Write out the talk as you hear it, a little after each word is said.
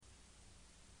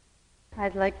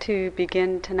I'd like to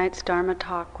begin tonight's Dharma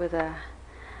talk with a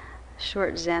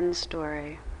short Zen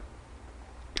story.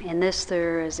 In this,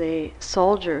 there is a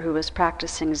soldier who was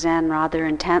practicing Zen rather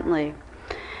intently.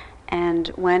 And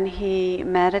when he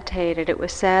meditated, it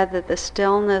was said that the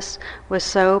stillness was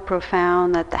so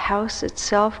profound that the house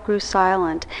itself grew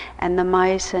silent, and the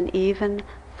mice and even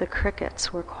the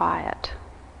crickets were quiet.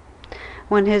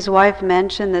 When his wife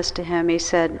mentioned this to him, he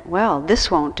said, "Well,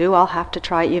 this won't do. I'll have to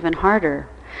try even harder."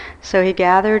 So he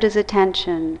gathered his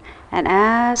attention, and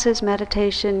as his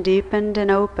meditation deepened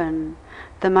and opened,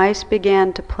 the mice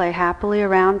began to play happily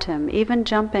around him, even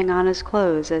jumping on his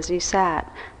clothes as he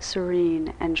sat,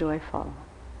 serene and joyful.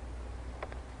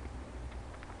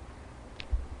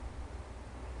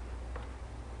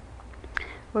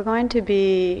 We're going to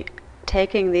be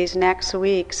taking these next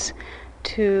weeks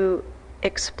to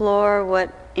explore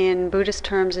what in Buddhist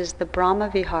terms is the Brahma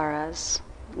Viharas,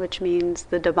 which means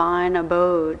the divine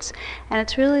abodes. And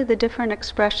it's really the different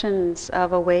expressions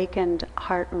of awakened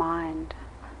heart-mind.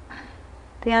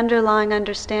 The underlying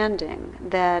understanding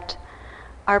that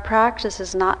our practice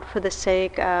is not for the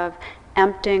sake of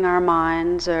emptying our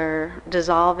minds or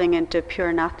dissolving into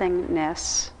pure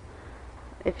nothingness.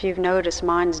 If you've noticed,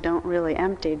 minds don't really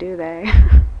empty, do they?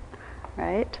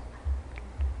 Right?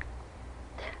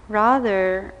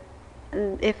 Rather,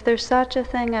 if there's such a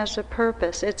thing as a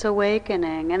purpose, it's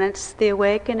awakening, and it's the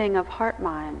awakening of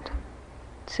heart-mind.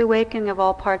 It's the awakening of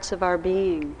all parts of our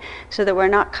being, so that we're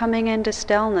not coming into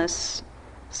stillness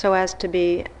so as to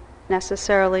be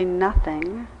necessarily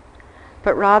nothing,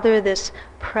 but rather this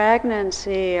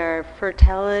pregnancy or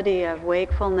fertility of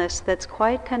wakefulness that's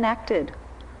quite connected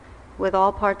with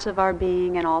all parts of our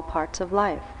being and all parts of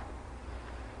life.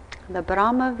 The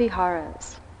Brahma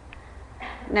Viharas.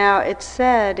 Now, it's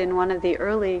said in one of the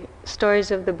early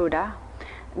stories of the Buddha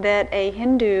that a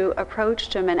Hindu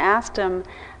approached him and asked him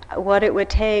what it would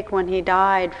take when he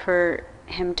died for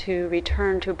him to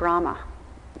return to Brahma.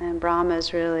 And Brahma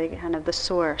is really kind of the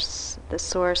source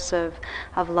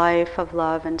of life, of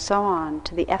love, and so on,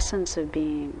 to the essence of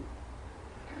being.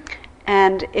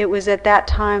 And it was at that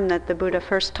time that the Buddha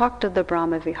first talked of the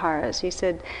Brahma Viharas. He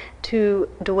said, to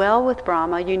dwell with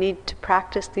Brahma, you need to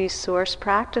practice these source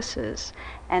practices.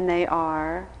 And they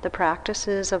are the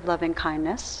practices of loving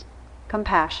kindness,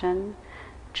 compassion,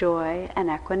 joy, and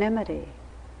equanimity.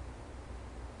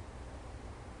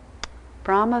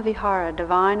 Brahma Vihara,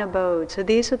 divine abode. So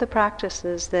these are the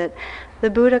practices that the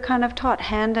Buddha kind of taught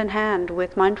hand in hand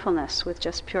with mindfulness, with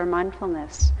just pure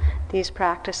mindfulness. These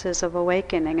practices of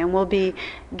awakening. And we'll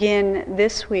begin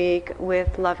this week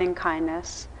with loving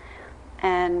kindness.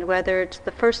 And whether it's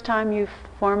the first time you've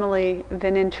formally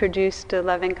been introduced to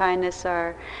loving kindness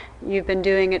or you've been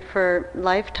doing it for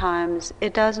lifetimes,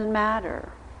 it doesn't matter.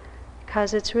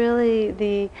 Because it's really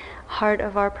the heart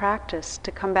of our practice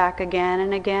to come back again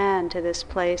and again to this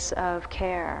place of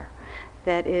care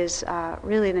that is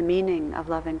really the meaning of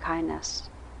loving kindness.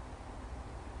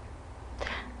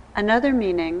 Another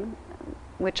meaning,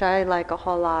 which I like a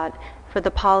whole lot, for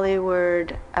the Pali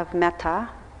word of metta,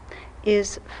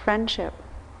 is friendship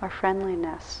or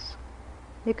friendliness.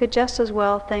 You could just as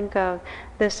well think of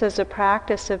this as a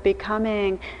practice of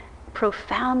becoming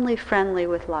profoundly friendly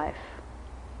with life.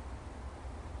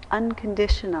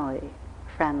 Unconditionally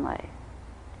friendly.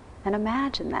 And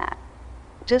imagine that.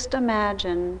 Just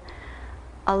imagine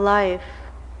a life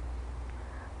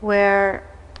where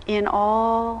in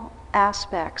all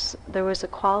aspects there was a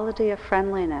quality of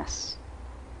friendliness,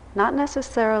 not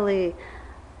necessarily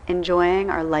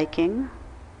enjoying or liking,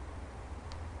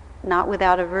 not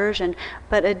without aversion,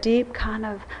 but a deep kind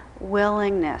of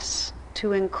willingness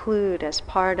to include as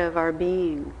part of our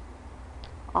being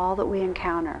all that we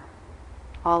encounter,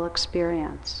 all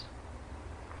experience.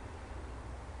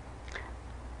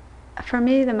 For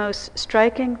me, the most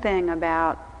striking thing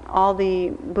about all the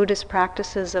Buddhist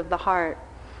practices of the heart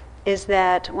is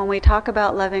that when we talk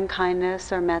about loving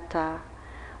kindness or metta,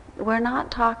 we're not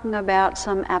talking about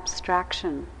some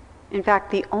abstraction. In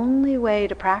fact, the only way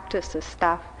to practice this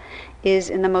stuff is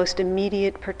in the most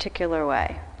immediate, particular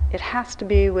way. It has to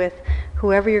be with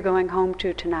whoever you're going home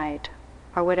to tonight,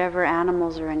 or whatever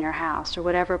animals are in your house, or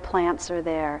whatever plants are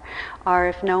there, or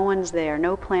if no one's there,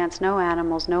 no plants, no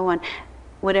animals, no one,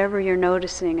 whatever you're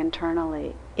noticing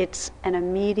internally. It's an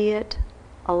immediate,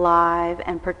 alive,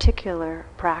 and particular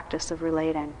practice of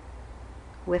relating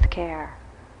with care.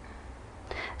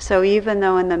 So even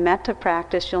though in the metta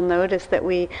practice you'll notice that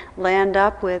we land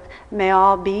up with, may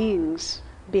all beings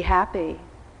be happy,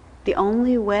 the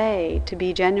only way to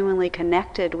be genuinely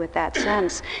connected with that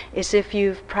sense is if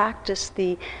you've practiced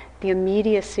the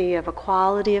immediacy of a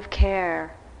quality of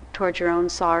care towards your own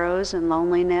sorrows and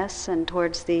loneliness and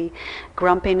towards the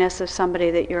grumpiness of somebody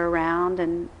that you're around,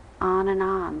 and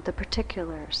on, the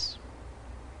particulars.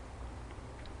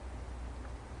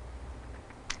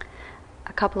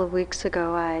 A couple of weeks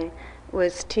ago I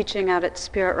was teaching out at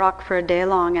Spirit Rock for a day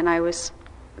long, and we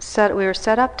were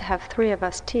set up to have 3 of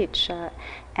us teach,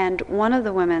 and one of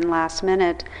the women last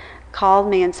minute called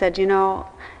me and said,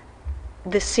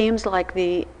 this seems like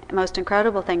the most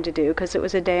incredible thing to do, because it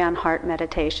was a day on heart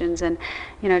meditations, and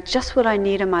just what I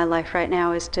need in my life right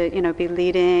now is to be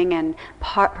leading and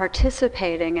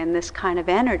participating in this kind of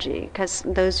energy, because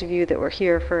those of you that were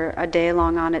here for a day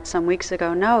long on it some weeks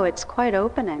ago know it's quite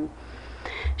opening.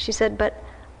 She said, but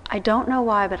I don't know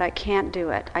why, but I can't do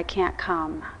it. I can't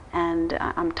come, and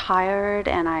I'm tired,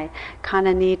 and I kind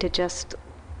of need to just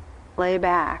lay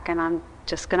back, and I'm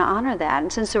just going to honor that.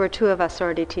 And since there were 2 of us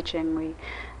already teaching, we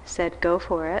said, go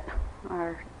for it,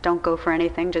 or don't go for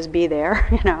anything, just be there,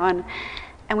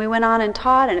 and we went on and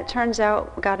taught, and it turns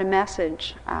out we got a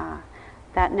message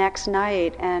that next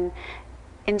night, and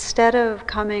instead of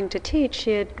coming to teach,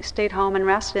 she had stayed home and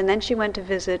rested, and then she went to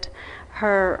visit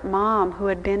her mom, who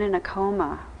had been in a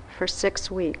coma for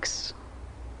 6 weeks.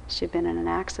 She'd been in an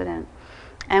accident.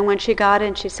 And when she got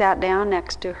in, she sat down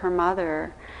next to her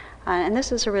mother, and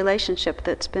this is a relationship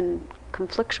that's been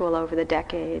conflictual over the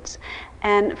decades.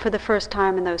 And for the first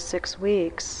time in those 6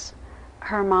 weeks,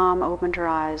 her mom opened her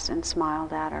eyes and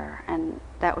smiled at her, and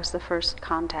that was the first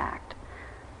contact.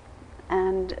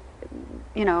 And,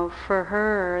 for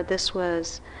her, this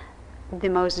was the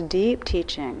most deep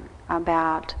teaching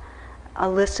about a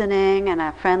listening and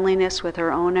a friendliness with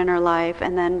her own inner life,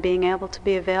 and then being able to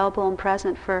be available and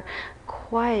present for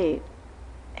quite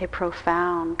a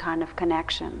profound kind of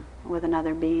connection with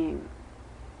another being.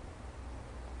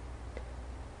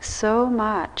 So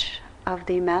much of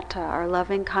the metta, our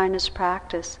loving kindness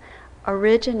practice,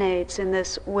 originates in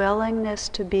this willingness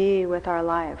to be with our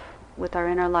life, with our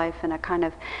inner life, in a kind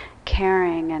of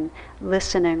caring and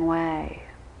listening way.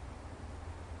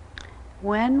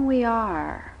 When we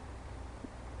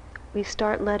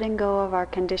start letting go of our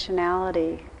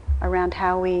conditionality around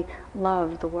how we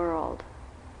love the world.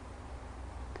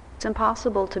 It's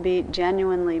impossible to be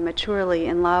genuinely, maturely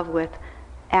in love with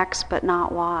X but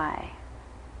not Y,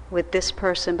 with this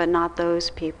person but not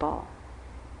those people,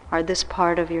 or this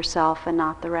part of yourself and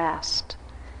not the rest.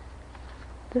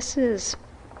 This is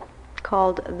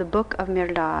called the Book of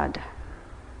Mirdad.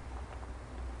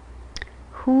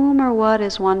 Whom or what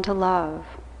is one to love?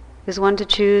 Is one to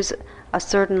choose a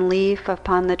certain leaf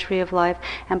upon the tree of life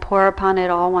and pour upon it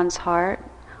all one's heart?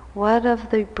 What of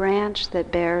the branch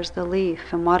that bears the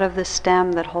leaf, and what of the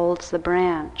stem that holds the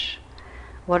branch?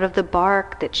 What of the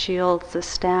bark that shields the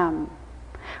stem?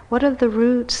 What of the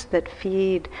roots that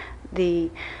feed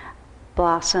the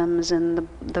blossoms and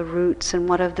the roots, and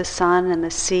what of the sun and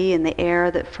the sea and the air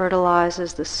that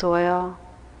fertilizes the soil?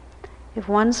 If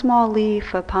one small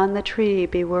leaf upon the tree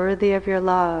be worthy of your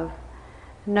love,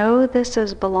 know this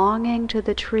as belonging to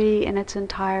the tree in its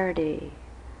entirety.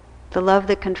 The love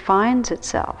that confines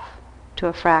itself to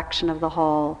a fraction of the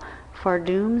whole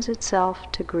foredooms itself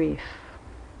to grief.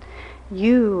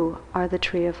 You are the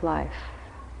tree of life.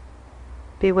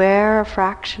 Beware of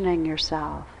fractioning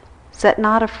yourself. Set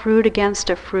not a fruit against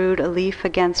a fruit, a leaf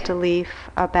against a leaf,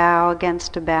 a bough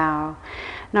against a bough,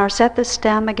 nor set the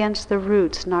stem against the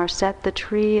roots, nor set the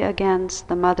tree against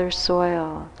the mother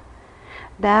soil.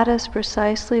 That is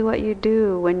precisely what you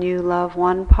do when you love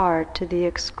one part to the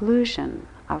exclusion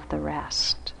of the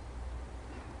rest.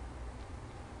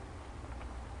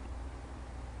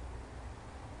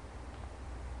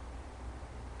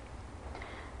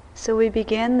 So we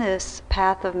begin this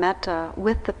path of metta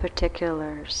with the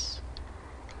particulars,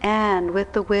 and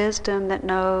with the wisdom that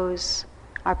knows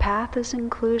our path is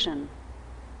inclusion.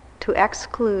 To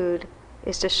exclude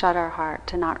is to shut our heart,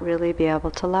 to not really be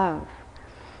able to love.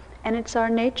 And it's our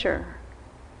nature,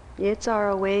 it's our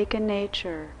awakened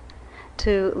nature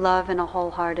to love in a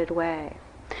wholehearted way.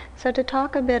 So to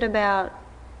talk a bit about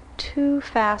 2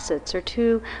 facets, or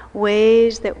 2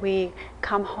 ways that we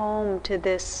come home to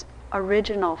this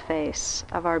original face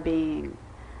of our being,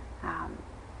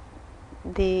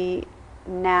 the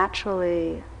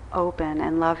naturally open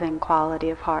and loving quality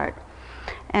of heart.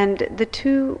 And the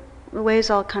 2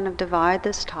 ways I'll kind of divide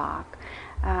this talk.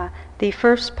 The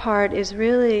first part is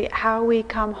really how we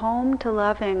come home to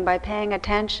loving by paying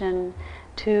attention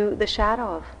to the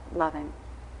shadow of loving,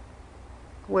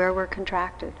 where we're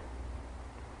contracted.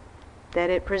 That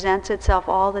it presents itself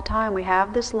all the time. We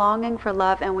have this longing for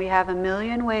love, and we have a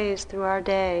million ways through our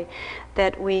day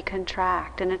that we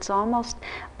contract. And it's almost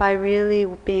by really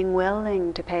being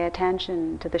willing to pay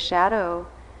attention to the shadow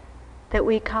that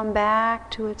we come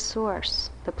back to its source,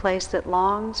 the place that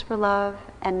longs for love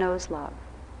and knows love.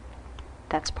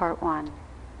 That's part one.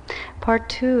 Part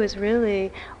two is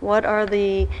really, what are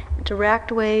the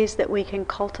direct ways that we can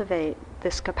cultivate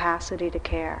this capacity to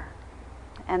care?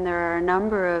 And there are a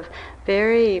number of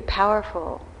very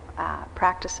powerful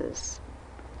practices.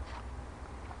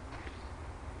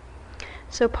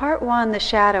 So part one, the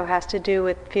shadow, has to do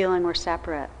with feeling we're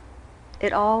separate.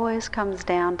 It always comes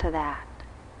down to that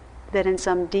in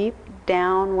some deep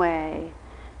down way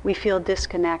we feel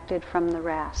disconnected from the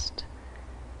rest.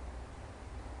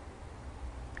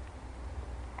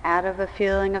 Out of a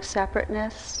feeling of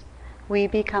separateness, we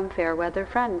become fair weather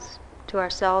friends to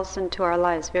ourselves and to our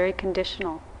lives, very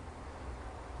conditional.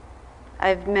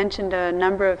 I've mentioned a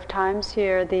number of times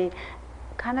here the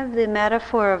kind of the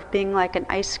metaphor of being like an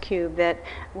ice cube, that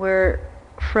we're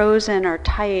frozen or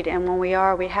tight, and when we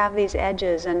are, we have these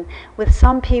edges, and with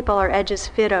some people our edges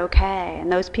fit okay,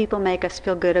 and those people make us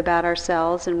feel good about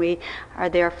ourselves, and we are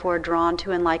therefore drawn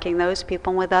to and liking those people,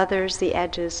 and with others the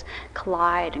edges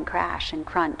collide and crash and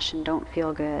crunch and don't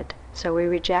feel good, so we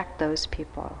reject those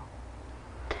people.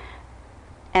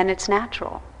 And it's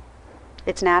natural.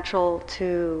 It's natural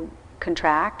to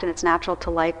contract, and it's natural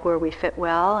to like where we fit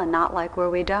well and not like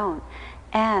where we don't.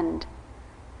 And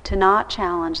to not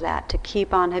challenge that, to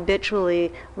keep on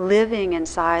habitually living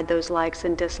inside those likes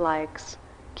and dislikes,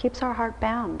 keeps our heart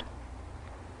bound.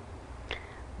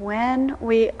 When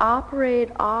we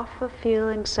operate off of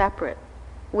feeling separate,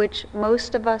 which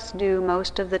most of us do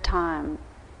most of the time,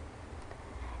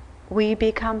 we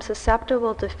become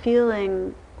susceptible to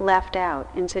feeling left out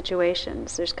in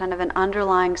situations. There's kind of an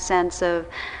underlying sense of,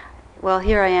 well,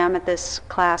 here I am at this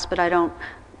class, but I don't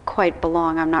quite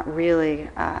belong. I'm not really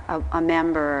a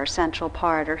member or central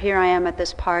part. Or here I am at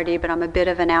this party, but I'm a bit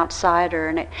of an outsider.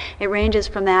 And it ranges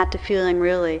from that to feeling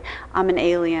really, I'm an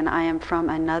alien. I am from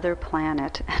another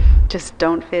planet and just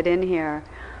don't fit in here.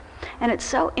 And it's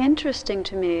so interesting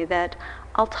to me that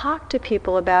I'll talk to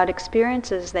people about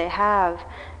experiences they have,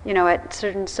 at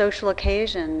certain social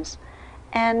occasions,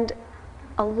 and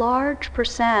a large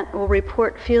percent will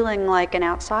report feeling like an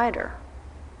outsider.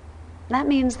 That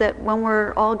means that when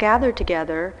we're all gathered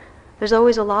together, there's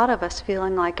always a lot of us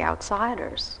feeling like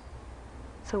outsiders.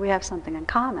 So we have something in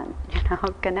common,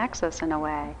 connects us in a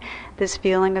way. This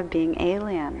feeling of being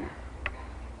alien.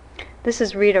 This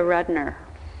is Rita Rudner.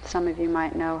 Some of you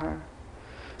might know her.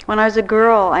 When I was a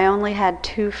girl, I only had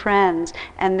 2 friends,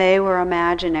 and they were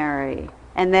imaginary,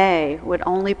 and they would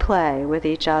only play with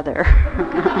each other.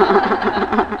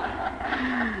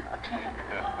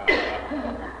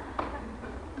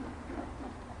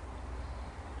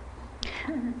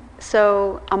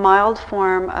 So a mild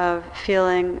form of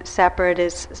feeling separate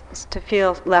is to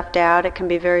feel left out. It can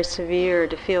be very severe,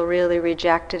 to feel really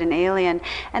rejected and alien.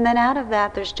 And then out of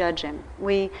that, there's judging.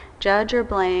 We judge or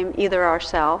blame either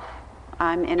ourselves,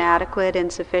 I'm inadequate,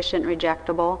 insufficient,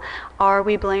 rejectable, or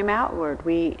we blame outward.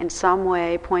 We in some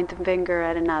way point the finger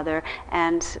at another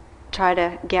and try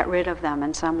to get rid of them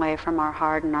in some way from our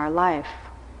heart and our life.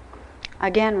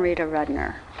 Again, Rita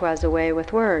Rudner, who has a way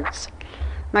with words.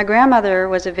 My grandmother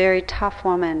was a very tough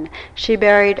woman. She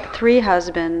buried 3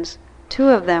 husbands. 2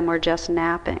 of them were just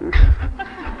napping.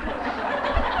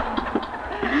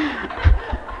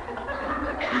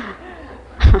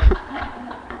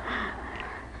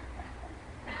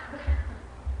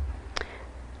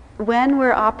 When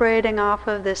we're operating off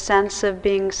of this sense of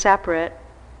being separate,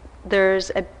 there's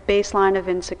a baseline of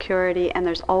insecurity, and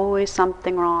there's always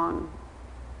something wrong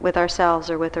with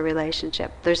ourselves or with a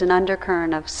relationship. There's an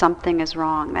undercurrent of something is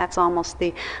wrong. That's almost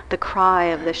the cry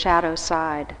of the shadow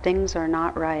side. Things are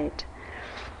not right.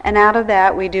 And out of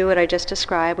that, we do what I just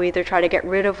described. We either try to get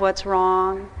rid of what's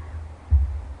wrong,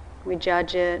 we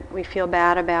judge it, we feel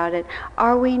bad about it,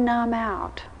 or we numb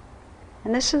out.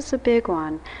 And this is a big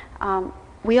one.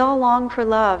 We all long for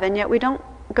love, and yet we don't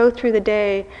go through the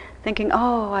day thinking,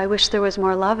 oh, I wish there was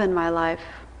more love in my life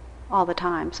all the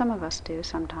time. Some of us do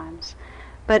sometimes.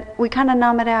 But we kind of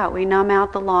numb it out. We numb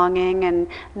out the longing and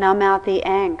numb out the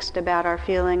angst about our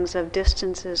feelings of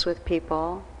distances with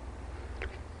people.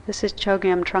 This is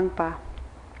Chogyam Trungpa.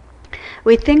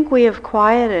 We think we have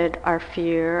quieted our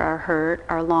fear, our hurt,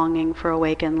 our longing for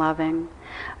awakened loving,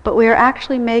 but we are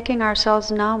actually making ourselves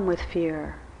numb with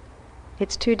fear.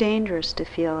 It's too dangerous to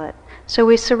feel it. So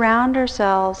we surround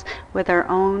ourselves with our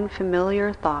own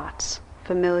familiar thoughts,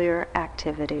 familiar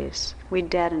activities. We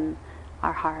deaden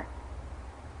our heart.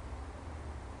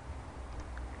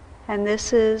 And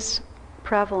this is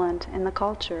prevalent in the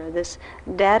culture, this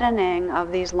deadening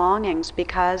of these longings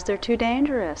because they're too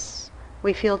dangerous.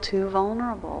 We feel too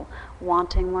vulnerable.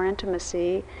 Wanting more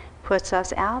intimacy puts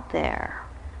us out there.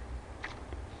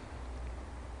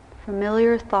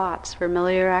 Familiar thoughts,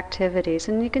 familiar activities,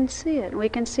 and you can see it. We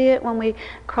can see it when we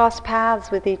cross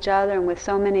paths with each other and with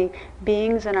so many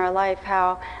beings in our life,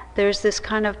 how there's this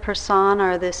kind of persona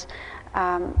or this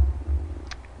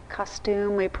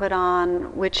costume we put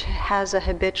on which has a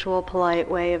habitual polite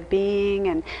way of being,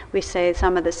 and we say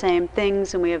some of the same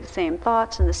things and we have the same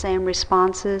thoughts and the same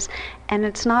responses, and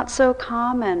it's not so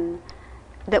common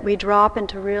that we drop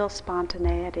into real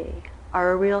spontaneity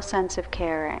or a real sense of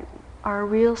caring, or a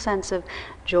real sense of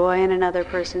joy in another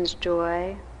person's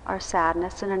joy, or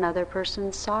sadness in another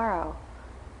person's sorrow.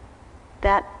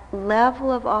 That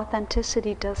level of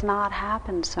authenticity does not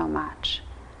happen so much.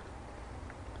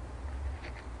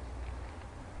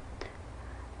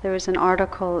 There was an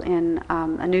article in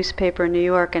a newspaper in New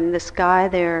York, and this guy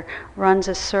there runs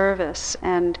a service,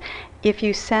 and if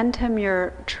you send him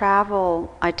your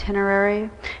travel itinerary,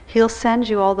 he'll send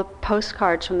you all the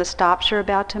postcards from the stops you're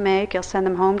about to make. He'll send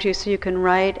them home to you so you can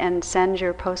write and send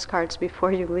your postcards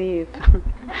before you leave.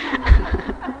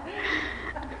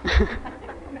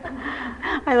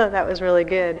 I thought that was really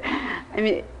good. I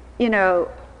mean,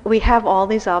 we have all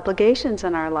these obligations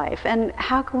in our life, and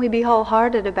how can we be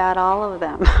wholehearted about all of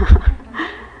them?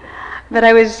 But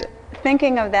I was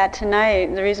thinking of that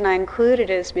tonight. The reason I included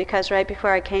it is because right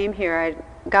before I came here, I'd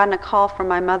gotten a call from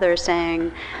my mother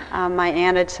saying my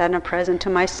aunt had sent a present to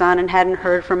my son and hadn't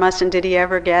heard from us, and did he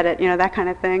ever get it, that kind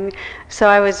of thing. So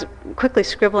I was quickly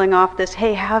scribbling off this,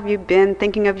 hey, how have you been?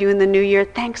 Thinking of you in the new year.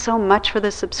 Thanks so much for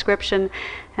the subscription.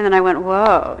 And then I went,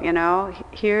 whoa,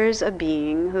 here's a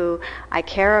being who I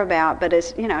care about, but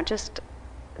is, just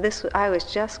this, I was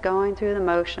just going through the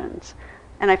motions.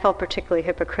 And I felt particularly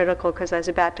hypocritical because I was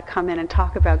about to come in and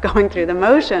talk about going through the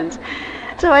motions.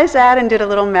 So I sat and did a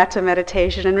little metta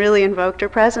meditation and really invoked her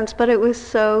presence, but it was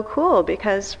so cool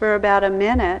because for about a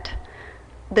minute,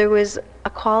 there was a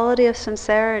quality of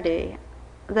sincerity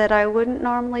that I wouldn't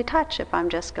normally touch if I'm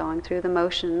just going through the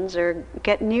motions or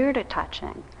get near to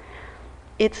touching.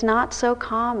 It's not so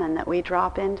common that we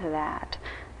drop into that.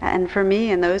 And for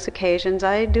me, in those occasions,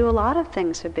 I do a lot of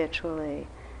things habitually.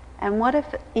 And what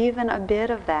if even a bit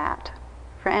of that,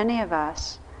 for any of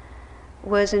us,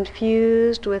 was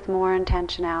infused with more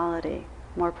intentionality,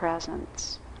 more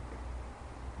presence?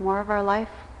 More of our life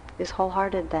is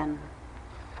wholehearted then.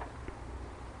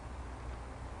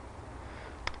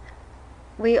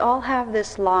 We all have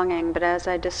this longing, but as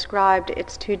I described,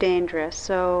 it's too dangerous.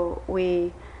 So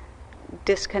we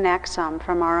disconnect some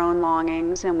from our own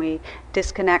longings, and we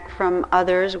disconnect from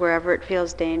others wherever it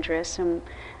feels dangerous. And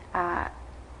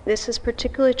this is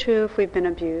particularly true if we've been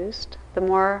abused. The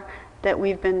more that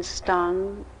we've been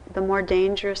stung, the more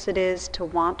dangerous it is to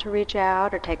want to reach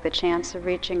out or take the chance of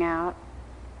reaching out.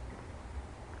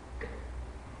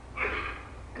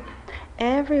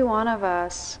 Every one of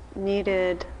us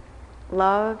needed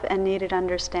love and needed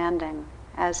understanding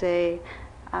as a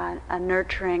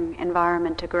nurturing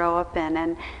environment to grow up in,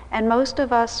 and most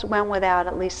of us went without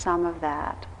at least some of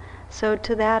that. So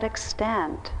to that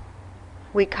extent,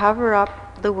 we cover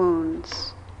up the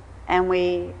wounds and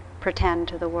we pretend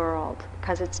to the world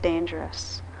because it's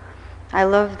dangerous. I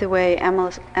love the way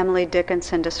Emily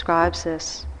Dickinson describes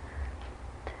this.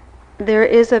 There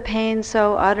is a pain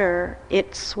so utter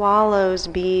it swallows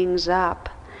beings up,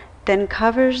 then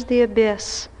covers the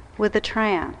abyss with a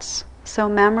trance, so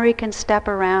memory can step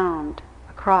around,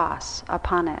 across,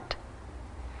 upon it.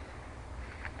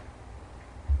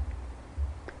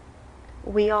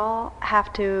 We all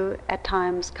have to, at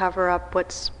times, cover up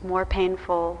what's more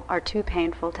painful or too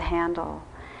painful to handle.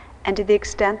 And to the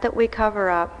extent that we cover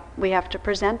up, we have to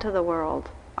present to the world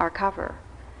our cover.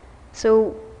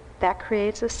 So that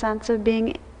creates a sense of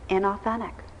being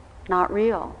inauthentic, not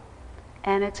real.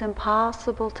 And it's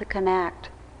impossible to connect,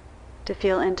 to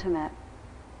feel intimate,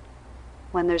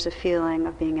 when there's a feeling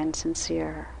of being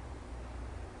insincere.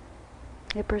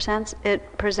 It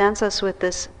presents us with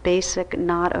this basic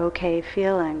not okay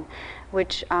feeling,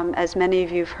 which, as many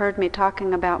of you have heard me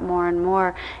talking about more and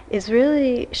more, is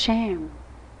really shame.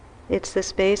 It's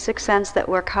this basic sense that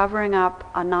we're covering up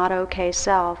a not okay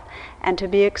self, and to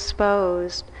be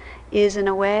exposed is in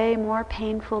a way more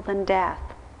painful than death.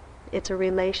 It's a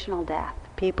relational death.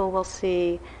 People will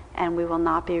see and we will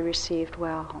not be received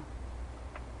well.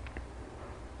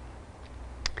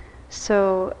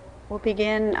 So we'll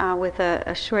begin with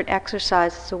a short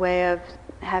exercise. It's a way of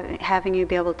having you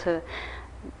be able to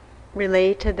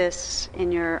relate to this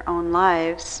in your own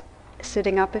lives.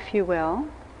 Sitting up, if you will.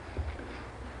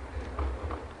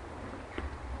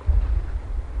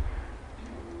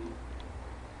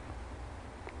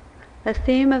 The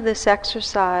theme of this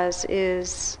exercise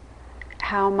is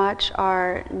how much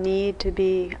our need to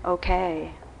be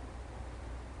okay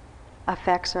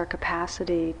affects our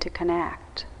capacity to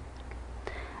connect.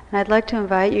 And I'd like to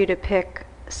invite you to pick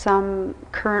some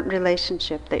current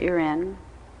relationship that you're in,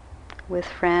 with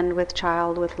friend, with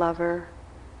child, with lover,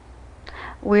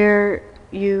 where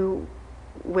you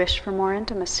wish for more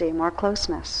intimacy, more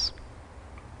closeness,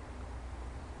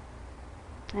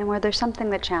 and where there's something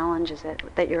that challenges it,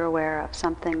 that you're aware of,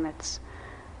 something that's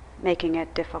making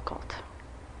it difficult.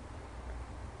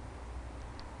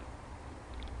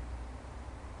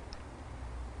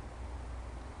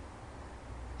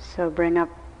 So bring up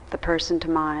the person to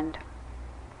mind.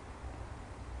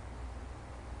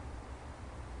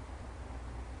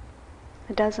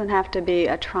 It doesn't have to be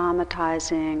a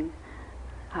traumatizing,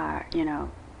 a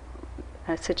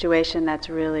situation that's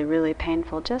really, really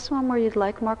painful. Just one where you'd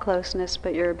like more closeness,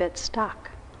 but you're a bit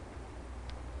stuck.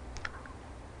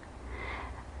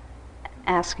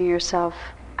 Asking yourself,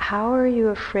 how are you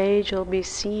afraid you'll be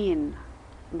seen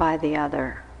by the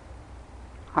other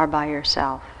or by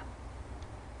yourself?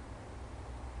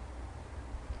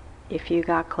 If you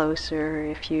got closer,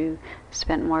 if you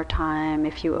spent more time,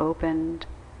 if you opened,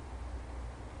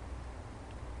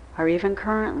 or even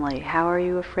currently, how are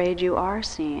you afraid you are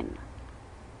seen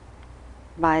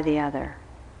by the other?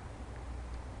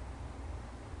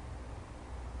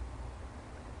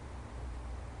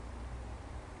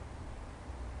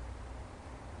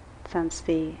 Sense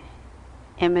the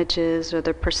images or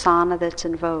the persona that's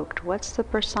invoked. What's the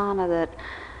persona that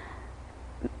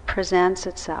presents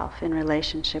itself in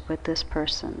relationship with this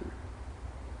person?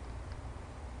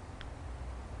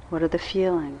 What are the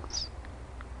feelings?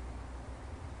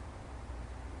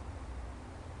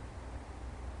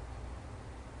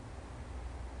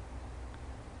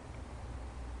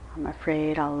 I'm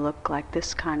afraid I'll look like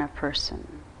this kind of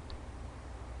person.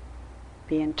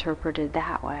 Be interpreted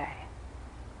that way.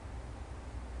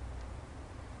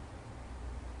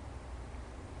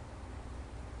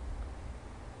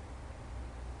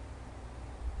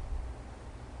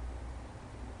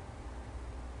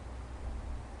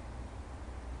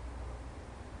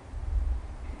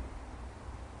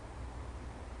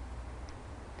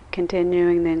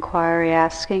 Continuing the inquiry,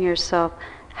 asking yourself,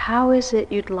 how is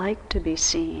it you'd like to be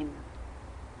seen?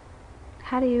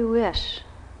 How do you wish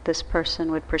this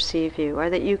person would perceive you, or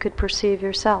that you could perceive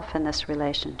yourself in this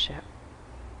relationship?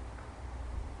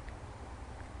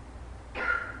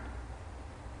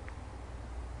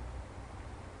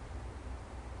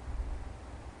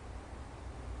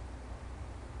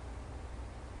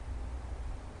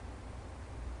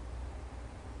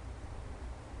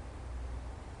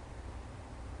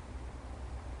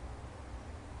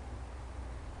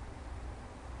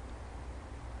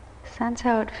 Sense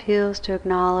how it feels to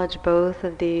acknowledge both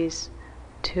of these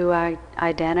two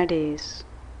identities.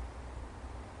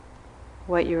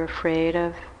 What you're afraid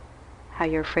of, how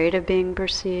you're afraid of being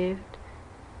perceived,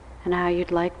 and how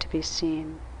you'd like to be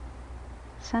seen.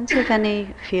 Sense if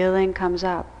any feeling comes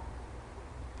up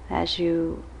as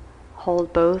you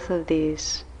hold both of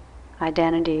these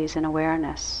identities in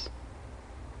awareness.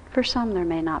 For some there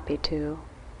may not be two,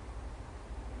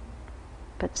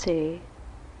 but see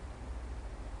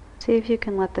if you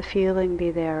can let the feeling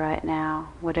be there right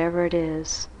now, whatever it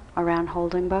is, around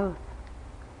holding both.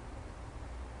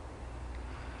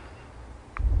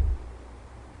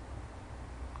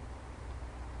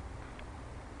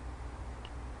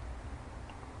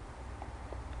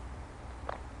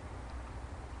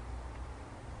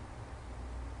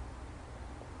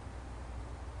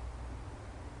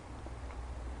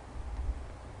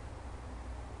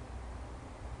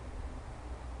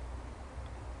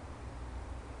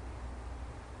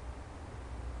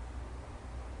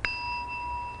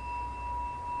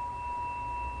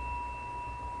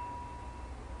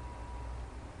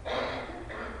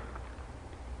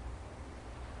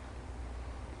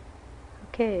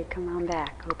 Okay, come on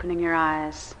back, opening your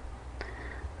eyes.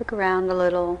 Look around a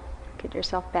little, get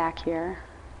yourself back here.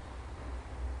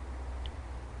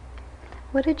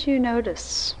 What did you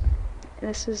notice?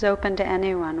 This is open to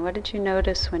anyone. What did you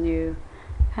notice when you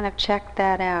kind of checked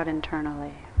that out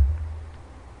internally?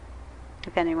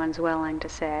 If anyone's willing to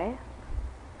say.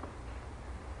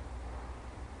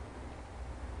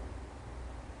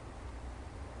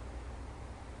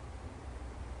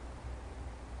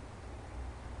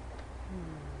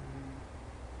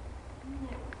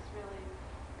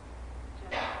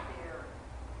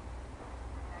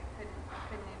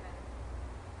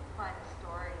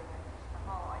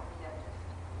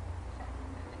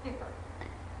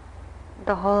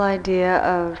 The whole idea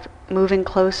of moving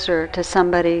closer to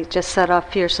somebody just set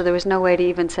off fear, so there was no way to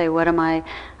even say, what am I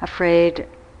afraid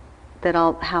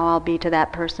how I'll be to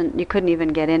that person. You couldn't even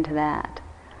get into that.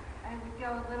 I would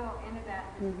go a little into that,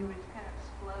 and it would kind of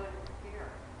explode into fear.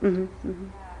 Mm-hmm, mm-hmm.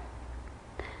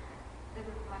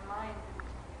 My mind didn't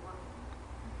seem to be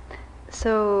working.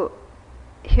 So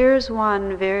here's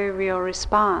one very real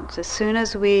response. As soon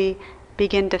as we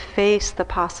begin to face the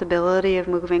possibility of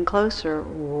moving closer,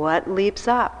 what leaps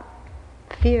up?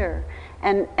 Fear.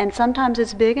 And sometimes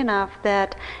it's big enough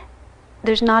that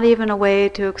there's not even a way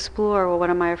to explore, well, what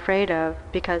am I afraid of?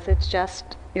 Because it's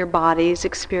just your body's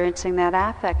experiencing that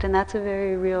affect, and that's a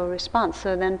very real response.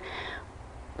 So then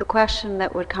the question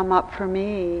that would come up for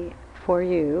me, for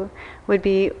you, would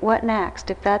be, what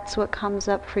next? If that's what comes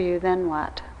up for you, then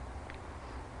what?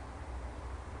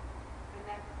 The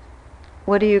next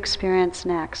What do you experience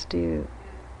next? Do you?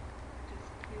 is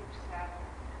just huge sadness.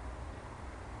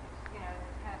 It's kind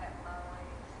of that lonely,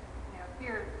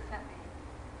 fear sent me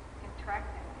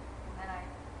contracting, and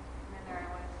then there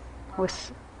I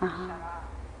was lonely, shut off.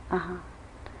 Uh-huh.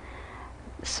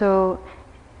 So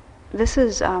this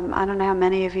is, I don't know how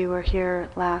many of you were here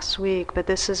last week, but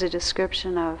this is a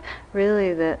description of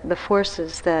really the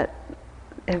forces that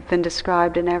have been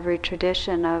described in every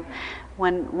tradition of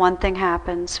when one thing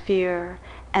happens, fear,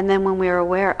 and then when we're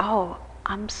aware, oh,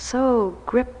 I'm so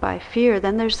gripped by fear,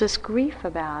 then there's this grief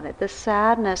about it, this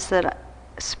sadness that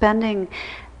spending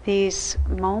these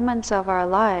moments of our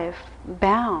life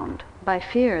bound by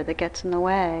fear that gets in the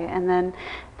way, and then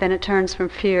it turns from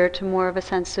fear to more of a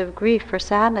sense of grief or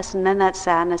sadness, and then that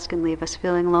sadness can leave us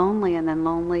feeling lonely, and then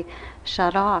lonely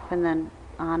shut off, and then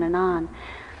on and on.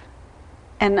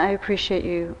 And I appreciate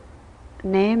you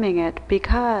naming it,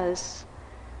 because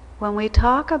when we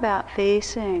talk about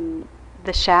facing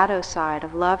the shadow side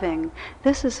of loving,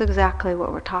 this is exactly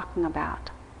what we're talking about.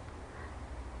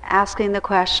 Asking the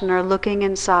question or looking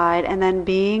inside and then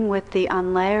being with the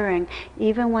unlayering,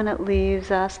 even when it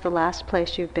leaves us, the last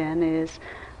place you've been is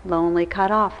lonely, cut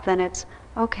off, then it's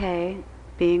okay,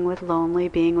 being with lonely,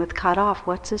 being with cut off.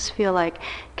 What's this feel like?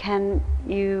 Can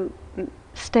you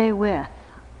stay with?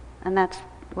 And that's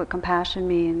what compassion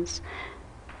means.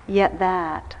 Yet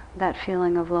that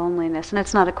feeling of loneliness, and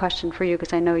it's not a question for you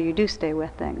because I know you do stay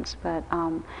with things, but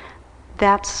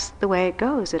that's the way it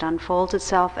goes. It unfolds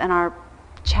itself, and our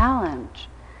challenge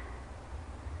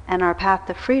and our path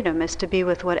to freedom is to be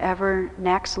with whatever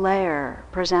next layer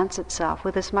presents itself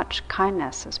with as much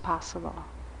kindness as possible.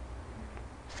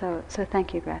 So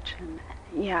thank you, Gretchen.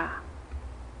 Yeah.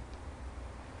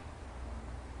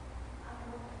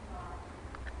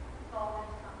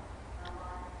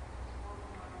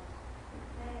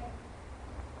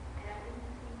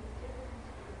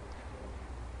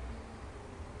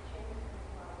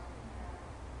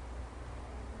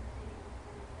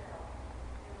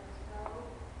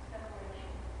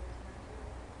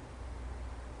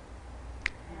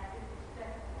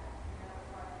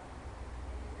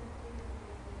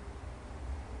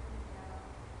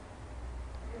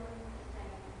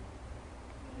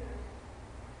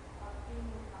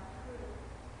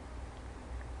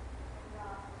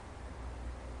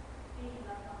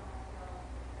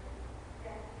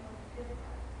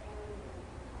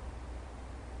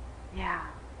 Yeah.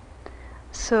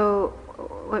 So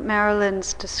what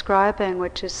Marilyn's describing,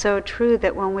 which is so true,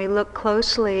 that when we look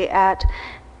closely at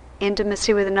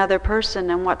intimacy with another person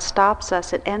and what stops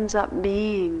us, it ends up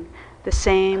being the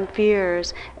same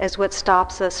fears as what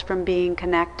stops us from being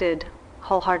connected,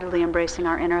 wholeheartedly embracing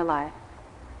our inner life.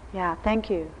 Yeah, thank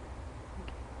you.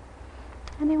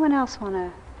 Anyone else want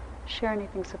to share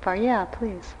anything so far? Yeah,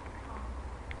 please.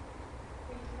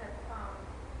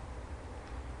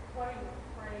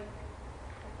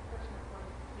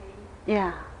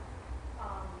 Yeah.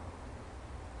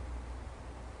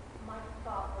 My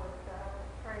thought was that I was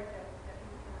afraid that he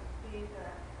was going to see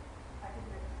that I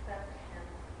didn't accept him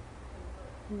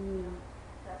completely.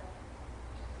 That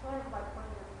just sort of like what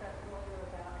you were said earlier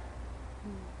about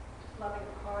just loving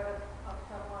the heart of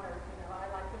someone, or I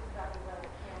like this about you, but I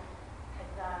can't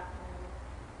take that, and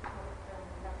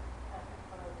that's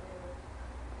what I do.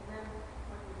 And then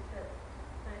when you said,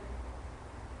 think,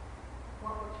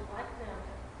 what would you like them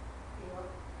to feel,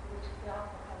 which is the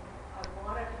opposite. I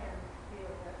wanted him to feel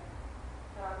that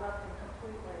I loved him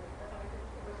completely. But it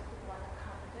was like a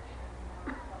contradiction,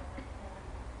 It's like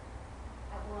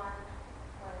I want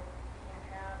what I can't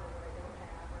have, or what I don't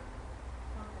have, or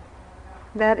something. I don't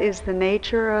know. That is the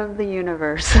nature of the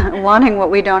universe, wanting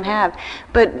what we don't have.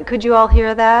 But could you all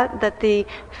hear that? That the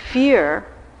fear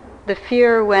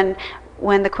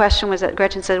when the question was that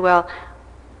Gretchen said, well,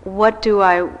 what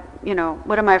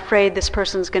am I afraid this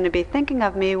person's going to be thinking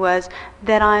of me, was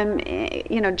that I'm,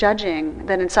 judging,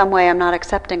 that in some way I'm not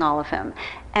accepting all of him.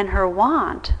 And her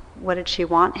want what did she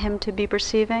want him to be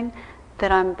perceiving,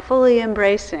 that I'm fully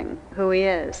embracing who he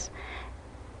is.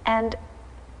 And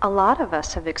a lot of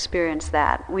us have experienced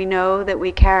that. We know that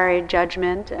we carry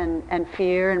judgment and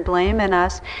fear and blame in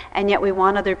us, and yet we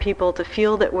want other people to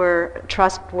feel that we're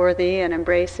trustworthy and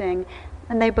embracing,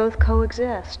 and they both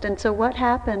coexist. And so what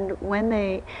happened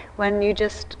when you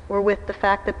just were with the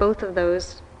fact that both of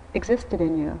those existed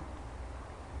in you?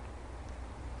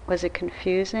 Was it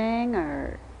confusing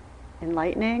or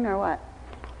enlightening or what?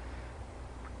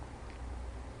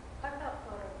 I felt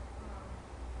sort of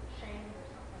shamed or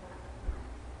something.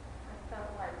 I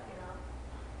felt like,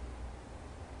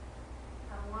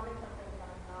 I'm wanting something that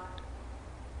I'm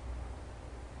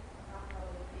not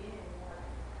really being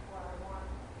what I want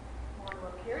to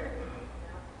appear to be,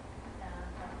 And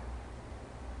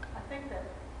I think that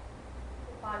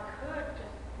if I could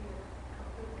just be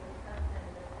completely accepting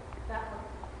that would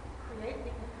create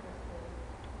the intimacy.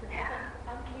 Because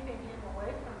I'm keeping him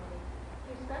away from me.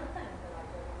 He said things that I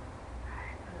didn't,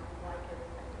 like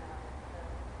everything about it. So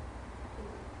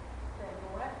he's staying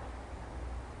away.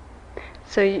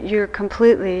 So you're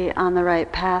completely on the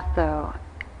right path, though.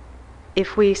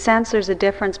 If we sense there's a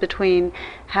difference between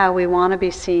how we want to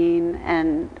be seen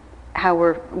and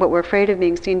what we're afraid of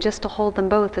being seen, just to hold them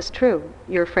both is true.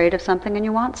 You're afraid of something and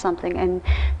you want something, and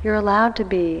you're allowed to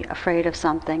be afraid of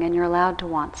something and you're allowed to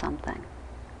want something.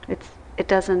 It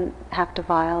doesn't have to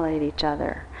violate each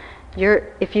other.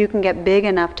 If you can get big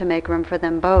enough to make room for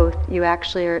them both, you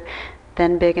actually are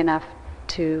then big enough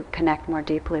to connect more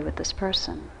deeply with this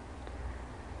person.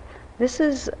 This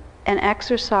is an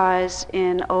exercise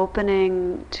in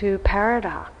opening to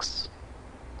paradox,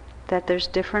 that there's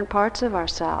different parts of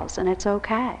ourselves and it's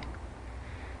okay.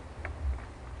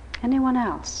 Anyone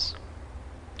else?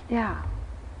 Yeah.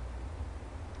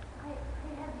 I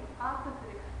had the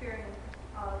opposite experience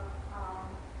of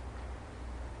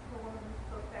the woman who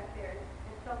spoke back there.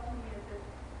 It felt to me as if,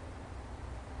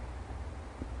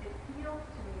 it feels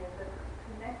to me as if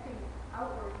connecting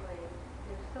outwardly,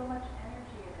 there's so much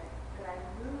energy in it that I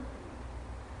lose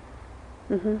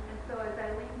me. Mm-hmm. And so as I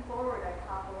lean forward, I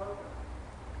topple over.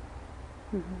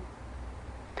 Mm-hmm.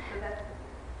 So that's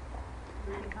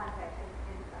losing contact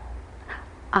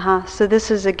inside. So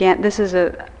this is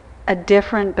a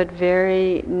different but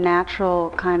very natural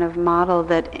kind of model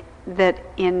that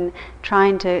in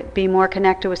trying to be more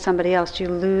connected with somebody else, you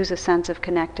lose a sense of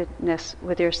connectedness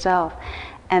with yourself.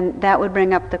 And that would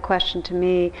bring up the question to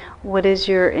me, what is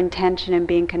your intention in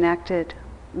being connected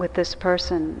with this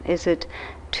person? Is it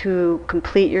to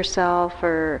complete yourself,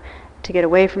 or to get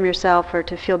away from yourself, or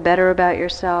to feel better about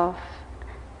yourself?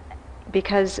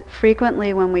 Because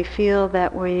frequently when we feel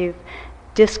that we've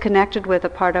disconnected with a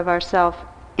part of ourself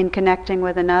in connecting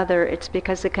with another, it's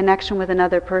because the connection with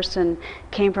another person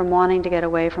came from wanting to get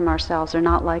away from ourselves or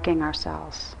not liking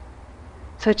ourselves.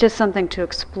 So it's just something to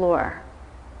explore.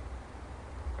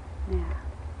 Yeah.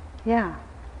 Yeah.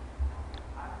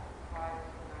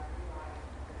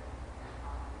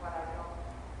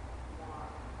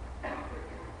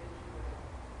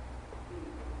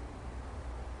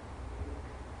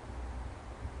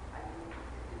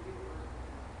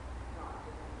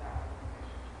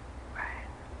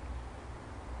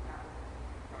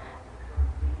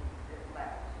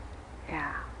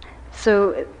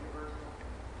 So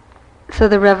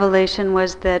the revelation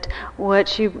was that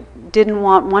what you didn't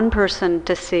want one person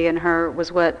to see in her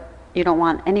was what you don't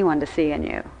want anyone to see in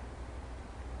you.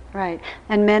 Right.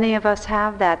 And many of us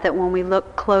have that when we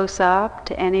look close up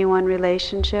to any one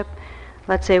relationship,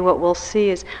 let's say what we'll see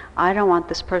is, I don't want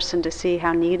this person to see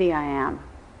how needy I am.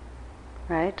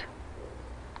 Right?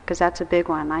 Because that's a big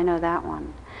one. I know that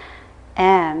one.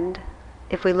 And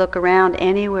if we look around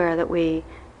anywhere that we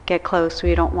get close,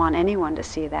 we don't want anyone to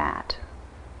see that.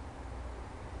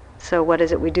 So what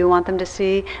is it we do want them to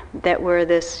see? That we're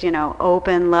this,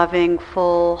 open, loving,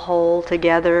 full, whole,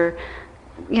 together,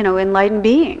 enlightened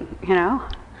being,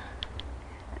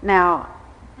 Now,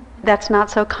 that's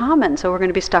not so common, so we're going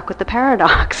to be stuck with the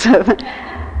paradox.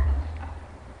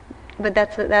 But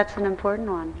that's an important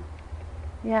one.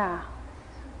 Yeah.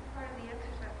 Part of the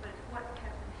exercise, but it's what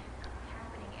has been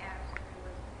happening as I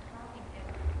was talking. And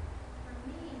for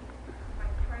me, my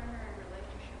primary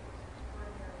relationship was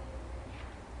extraordinarily enriched.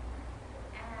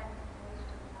 And most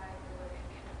of my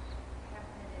relationships have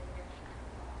been enriched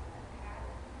along that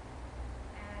pattern.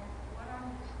 And what I'm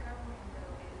discovering,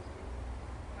 though, is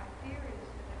my fear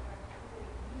is that if I'm truly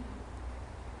me,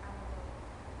 I'm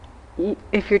unlovable.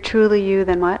 If you're truly you,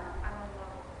 then what? I'm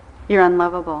unlovable. You're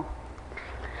unlovable.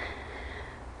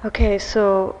 Okay,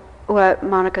 so what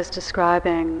Monica's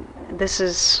describing, this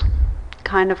is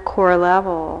kind of core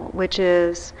level, which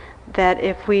is that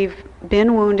if we've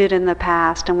been wounded in the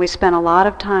past and we spent a lot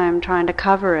of time trying to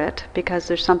cover it because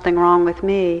there's something wrong with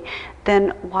me, then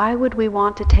why would we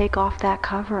want to take off that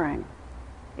covering?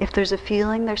 If there's a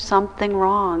feeling there's something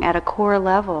wrong at a core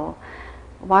level,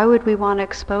 why would we want to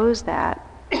expose that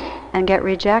and get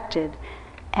rejected?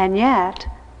 And yet,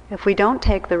 if we don't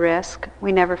take the risk,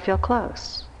 we never feel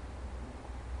close.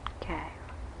 Okay.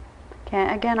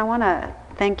 Again, I want to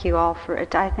thank you all for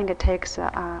it. I think it takes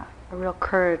a real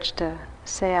courage to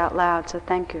say out loud, so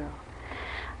thank you.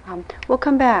 We'll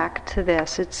come back to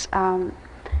this. It's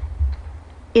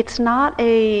not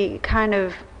a kind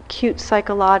of cute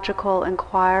psychological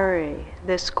inquiry,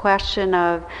 this question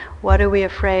of what are we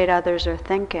afraid others are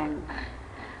thinking.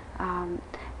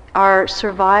 Our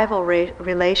survival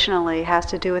relationally has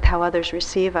to do with how others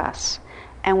receive us.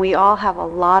 And we all have a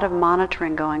lot of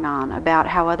monitoring going on about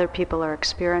how other people are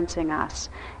experiencing us.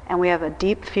 And we have a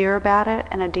deep fear about it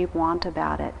and a deep want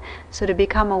about it. So to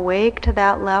become awake to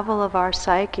that level of our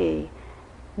psyche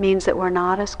means that we're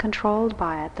not as controlled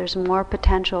by it. There's more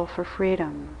potential for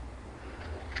freedom.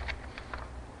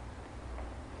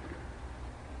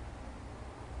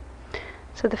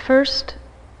 So the first,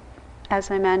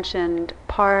 as I mentioned,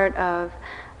 part of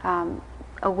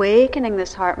awakening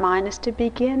this heart mind is to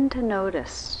begin to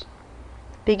notice.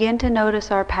 Begin to notice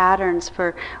our patterns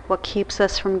for what keeps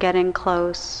us from getting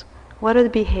close. What are the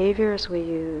behaviors we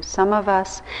use? Some of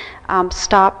us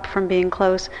stop from being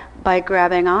close by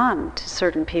grabbing on to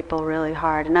certain people really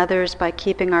hard, and others by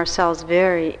keeping ourselves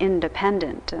very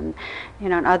independent. And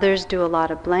others do a lot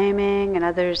of blaming, and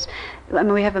others,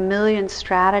 we have a million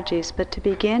strategies, but to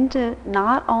begin to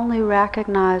not only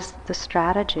recognize the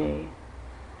strategy,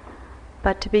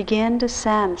 but to begin to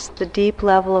sense the deep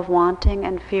level of wanting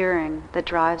and fearing that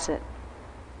drives it.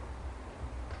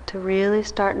 To really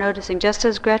start noticing, just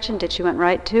as Gretchen did, she went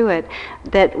right to it,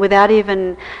 that without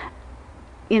even,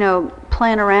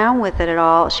 playing around with it at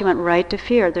all, she went right to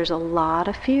fear. There's a lot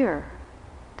of fear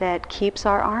that keeps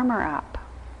our armor up,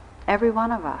 every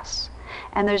one of us.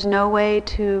 And there's no way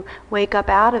to wake up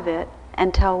out of it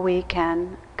until we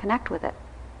can connect with it.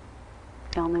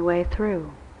 The only way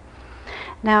through.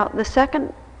 Now, the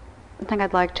second thing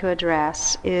I'd like to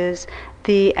address is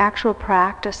the actual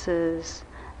practices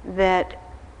that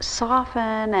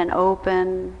soften and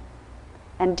open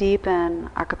and deepen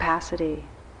our capacity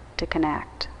to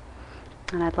connect.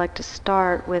 And I'd like to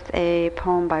start with a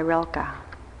poem by Rilke.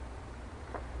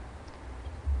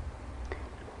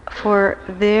 For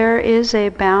there is a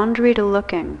boundary to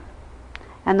looking,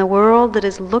 and the world that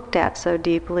is looked at so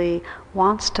deeply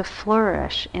wants to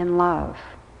flourish in love.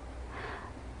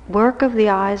 Work of the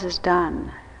eyes is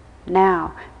done.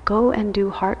 Now, go and do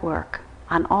heart work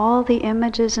on all the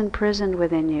images imprisoned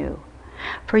within you.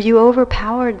 For you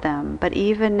overpowered them, but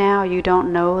even now you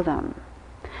don't know them.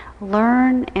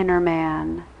 Learn, inner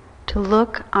man, to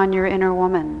look on your inner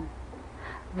woman,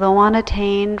 though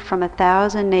unattained from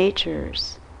 1,000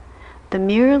 natures, the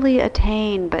merely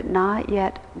attained but not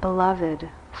yet beloved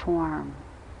form.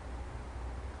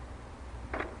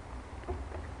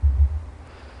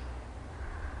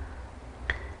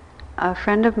 A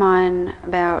friend of mine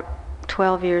about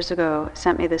 12 years ago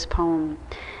sent me this poem,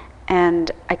 and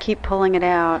I keep pulling it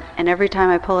out, and every time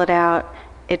I pull it out,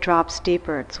 it drops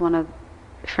deeper. It's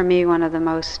for me, one of the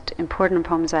most important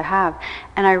poems I have,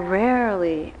 and I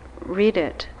rarely read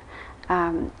it.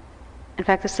 In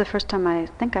fact, this is the first time I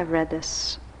think I've read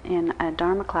this in a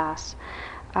Dharma class.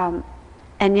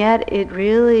 And yet it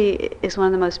really is one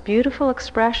of the most beautiful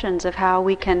expressions of how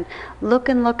we can look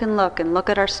and look and look and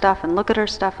look at our stuff and look at our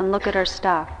stuff and look at our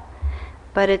stuff.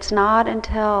 But it's not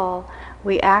until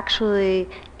we actually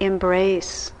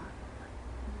embrace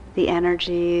the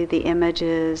energy, the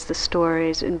images, the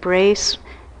stories, embrace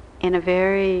in a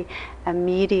very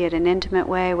immediate and intimate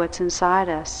way what's inside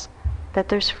us, that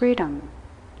there's freedom.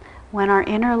 When our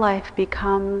inner life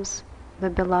becomes the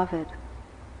beloved.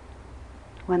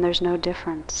 When there's no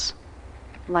difference.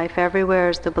 Life everywhere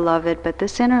is the beloved, but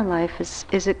this inner life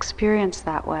is experienced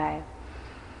that way.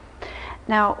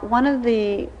 Now, one of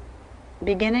the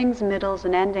beginnings, middles,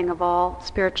 and ending of all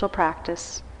spiritual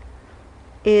practice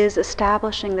is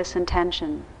establishing this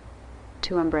intention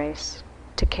to embrace,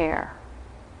 to care.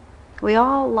 We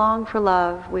all long for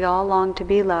love, we all long to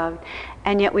be loved,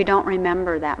 and yet we don't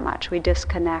remember that much. We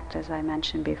disconnect, as I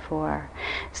mentioned before.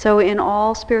 So in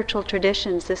all spiritual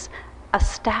traditions, this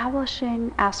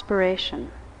establishing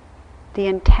aspiration, the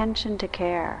intention to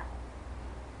care.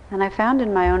 And I found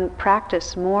in my own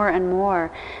practice more and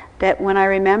more that when I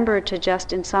remember to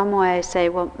just in some way say,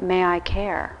 well, may I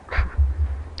care?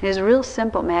 It is real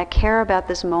simple. May I care about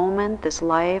this moment, this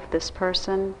life, this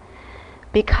person?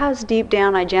 because deep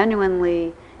down I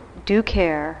genuinely do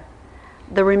care,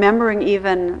 the remembering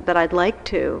even that I'd like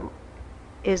to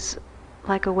is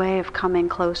like a way of coming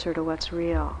closer to what's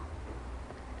real.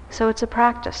 So it's a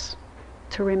practice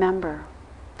to remember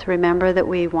that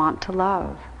we want to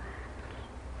love.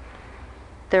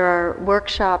 There are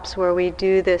workshops where we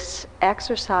do this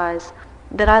exercise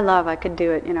that I love. I could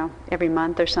do it, every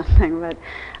month or something, but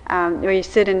where you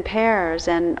sit in pairs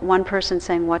and one person's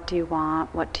saying, what do you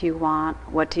want, what do you want,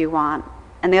 what do you want?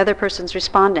 And the other person's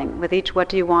responding with each what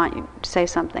do you want, you say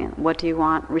something, what do you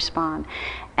want, respond.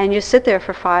 And you sit there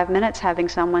for 5 minutes having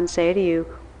someone say to you,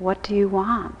 what do you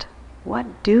want? What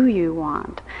do you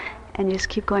want? And you just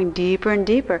keep going deeper and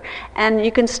deeper. And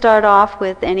you can start off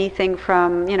with anything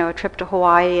from, a trip to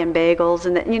Hawaii and bagels,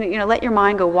 and let your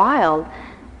mind go wild.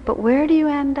 But where do you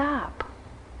end up?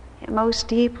 Most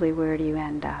deeply, where do you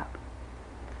end up?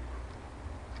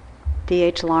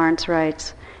 D.H. Lawrence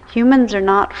writes, humans are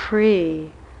not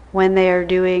free when they are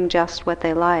doing just what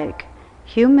they like.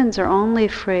 Humans are only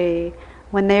free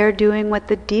when they are doing what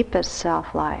the deepest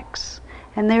self likes.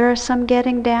 And there is some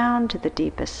getting down to the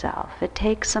deepest self. It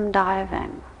takes some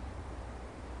diving.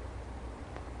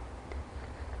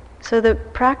 So the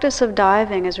practice of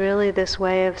diving is really this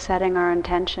way of setting our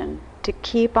intention to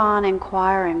keep on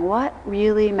inquiring what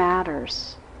really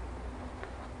matters.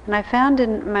 And I found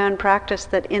in my own practice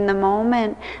that in the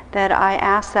moment that I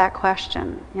ask that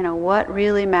question, what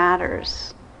really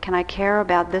matters? Can I care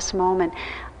about this moment?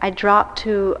 I drop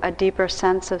to a deeper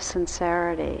sense of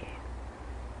sincerity.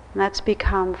 And that's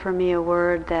become for me a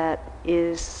word that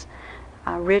is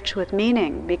rich with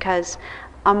meaning, because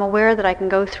I'm aware that I can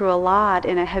go through a lot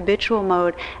in a habitual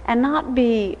mode and not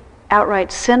be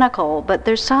outright cynical, but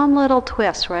there's some little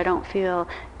twist where I don't feel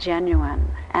genuine.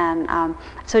 And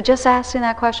so just asking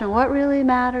that question, what really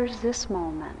matters this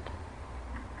moment?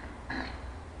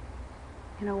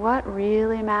 What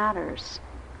really matters?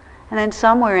 And then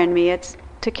somewhere in me it's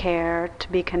to care,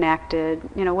 to be connected,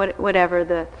 whatever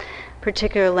the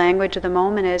particular language of the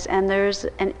moment is, and there's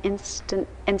an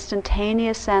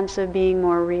instantaneous sense of being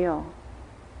more real,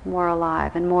 more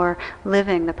alive, and more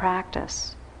living the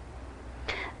practice.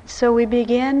 So we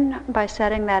begin by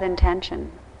setting that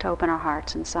intention to open our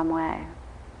hearts in some way.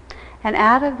 And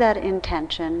out of that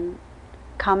intention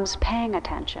comes paying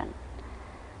attention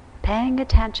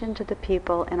to the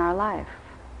people in our life.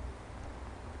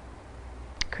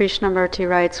 Krishnamurti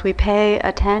writes, we pay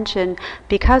attention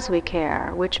because we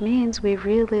care, which means we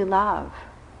really love.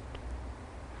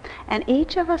 And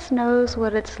each of us knows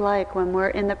what it's like when we're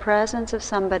in the presence of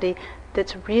somebody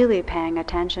that's really paying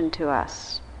attention to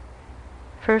us.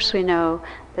 First, we know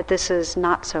that this is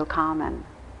not so common.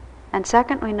 And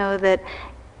second, we know that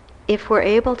if we're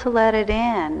able to let it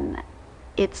in,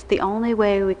 it's the only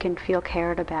way we can feel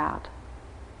cared about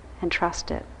and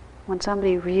trust it. When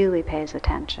somebody really pays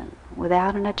attention,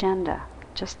 without an agenda,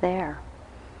 just there.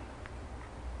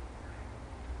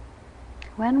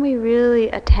 When we really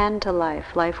attend to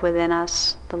life within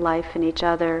us, the life in each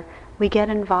other, we get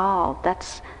involved.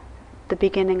 That's the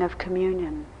beginning of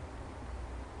communion.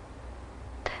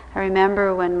 I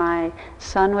remember when my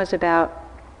son was about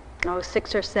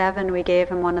 6 or 7, we gave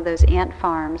him one of those ant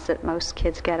farms that most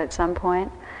kids get at some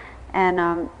point.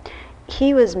 And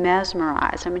he was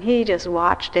mesmerized. He just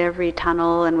watched every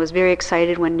tunnel and was very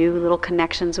excited when new little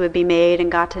connections would be made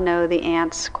and got to know the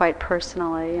ants quite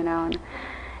personally, And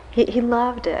he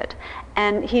loved it.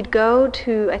 And he'd go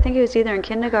to, I think he was either in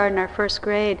kindergarten or first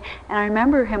grade, and I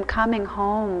remember him coming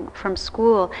home from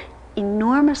school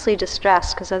enormously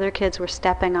distressed because other kids were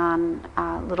stepping on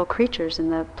little creatures in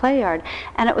the play yard.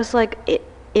 And it was like,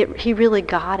 he really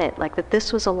got it, like that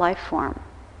this was a life form.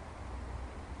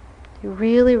 He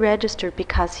really registered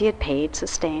because he had paid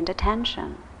sustained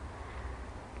attention.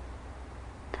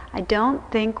 I don't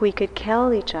think we could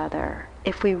kill each other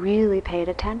if we really paid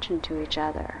attention to each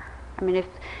other.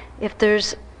 If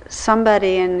there's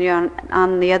somebody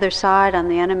on the other side, on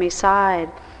the enemy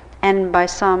side, and by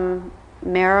some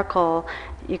miracle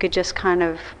you could just kind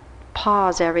of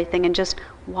pause everything and just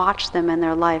watch them in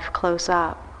their life close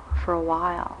up for a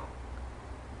while,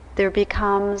 there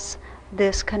becomes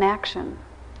this connection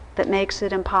that makes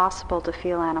it impossible to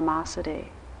feel animosity.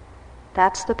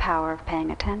 That's the power of paying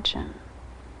attention.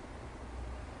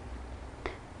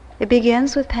 It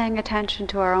begins with paying attention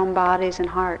to our own bodies and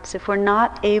hearts. If we're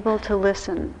not able to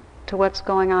listen to what's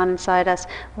going on inside us,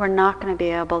 we're not going to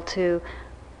be able to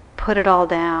put it all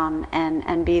down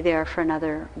and be there for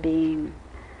another being.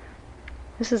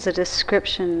 This is a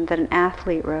description that an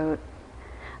athlete wrote.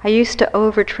 I used to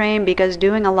overtrain because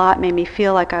doing a lot made me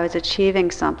feel like I was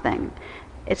achieving something.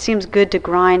 It seems good to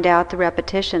grind out the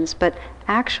repetitions, but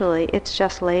actually it's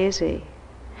just lazy.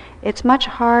 It's much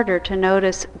harder to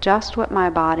notice just what my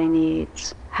body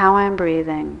needs, how I'm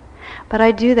breathing. But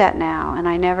I do that now, and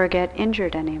I never get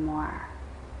injured anymore.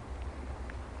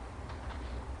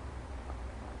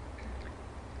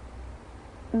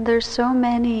 There's so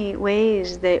many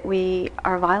ways that we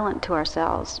are violent to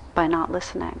ourselves by not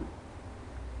listening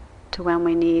to when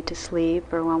we need to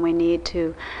sleep, or when we need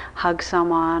to hug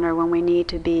someone, or when we need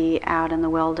to be out in the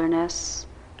wilderness,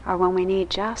 or when we need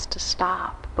just to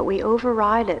stop. But we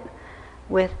override it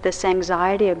with this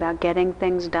anxiety about getting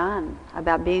things done,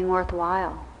 about being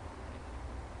worthwhile.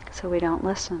 So we don't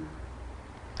listen.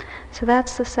 So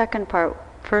that's the second part.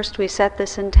 First we set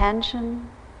this intention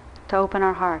to open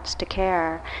our hearts, to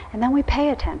care, and then we pay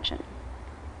attention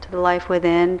to the life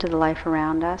within, to the life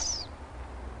around us.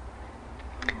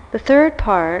 The third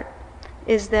part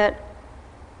is that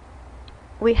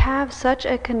we have such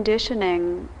a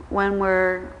conditioning when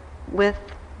we're with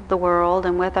the world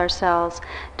and with ourselves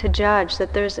to judge,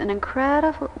 that there's an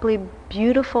incredibly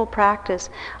beautiful practice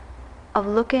of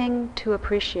looking to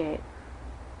appreciate.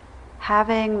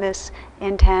 Having this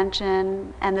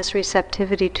intention and this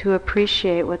receptivity to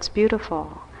appreciate what's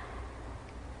beautiful.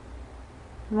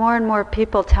 More and more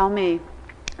people tell me,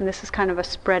 and this is kind of a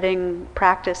spreading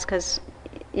practice because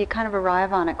you kind of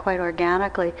arrive on it quite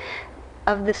organically,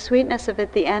 of the sweetness of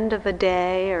at the end of a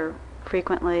day, or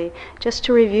frequently, just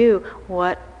to review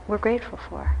what we're grateful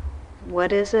for.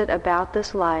 What is it about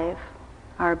this life,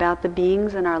 or about the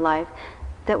beings in our life,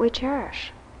 that we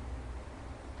cherish?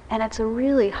 And it's a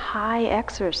really high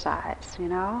exercise,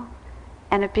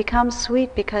 And it becomes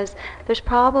sweet because there's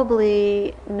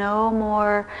probably no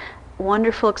more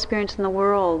wonderful experience in the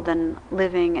world than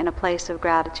living in a place of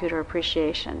gratitude or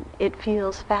appreciation. It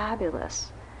feels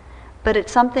fabulous. But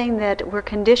it's something that we're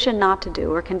conditioned not to do.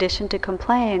 We're conditioned to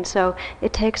complain, so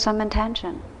it takes some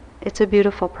intention. It's a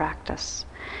beautiful practice.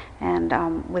 And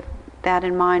with that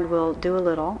in mind, we'll do a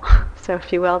little. So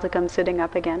if you will, to come sitting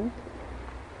up again.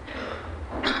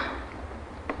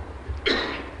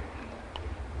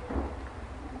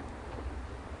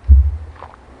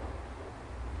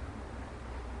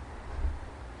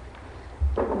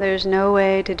 There's no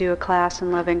way to do a class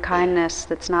in loving kindness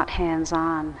that's not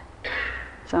hands-on.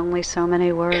 It's only so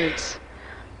many words.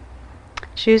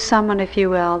 Choose someone, if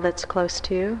you will, that's close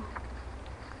to you.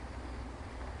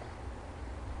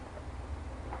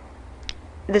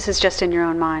 This is just in your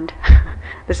own mind.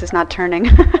 This is not turning.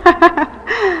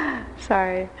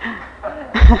 Sorry.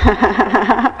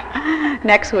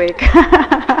 Next week.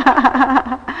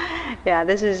 Yeah,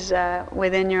 this is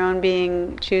within your own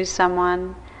being. Choose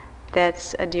someone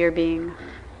that's a dear being.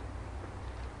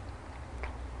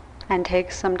 And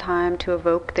take some time to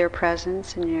evoke their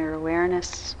presence in your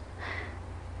awareness,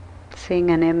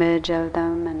 seeing an image of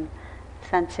them and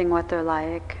sensing what they're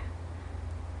like.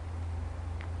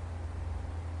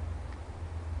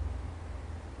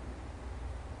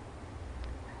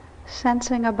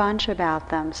 Sensing a bunch about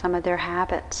them, some of their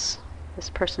habits, this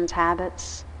person's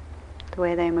habits, the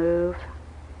way they move.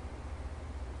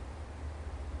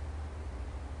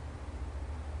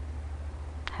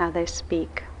 How they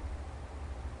speak.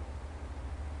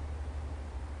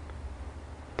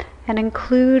 And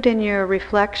include in your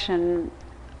reflection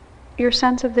your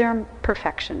sense of their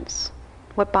imperfections,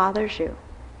 what bothers you.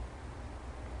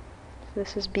 So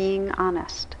this is being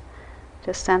honest.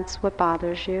 Just sense what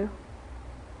bothers you.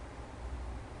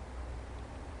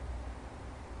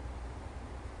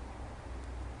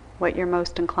 What you're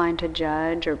most inclined to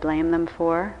judge or blame them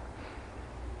for.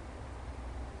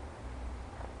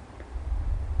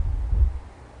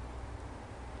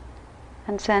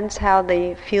 And sense how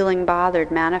the feeling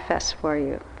bothered manifests for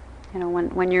you.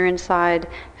 When you're inside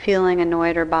feeling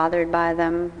annoyed or bothered by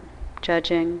them,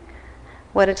 judging,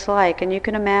 what it's like. And you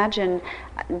can imagine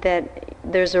that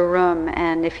there's a room,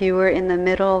 and if you were in the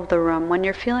middle of the room, when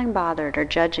you're feeling bothered or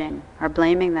judging or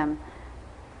blaming them,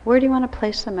 where do you want to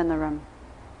place them in the room?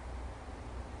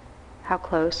 How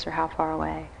close or how far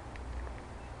away?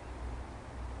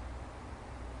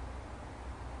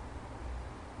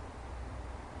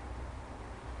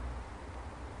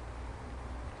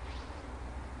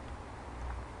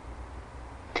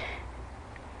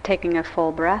 Taking a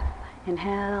full breath,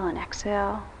 inhale and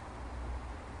exhale.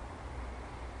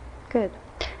 Good.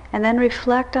 And then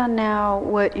reflect on now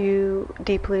what you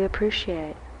deeply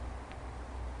appreciate.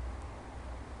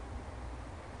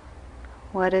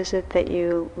 What is it that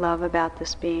you love about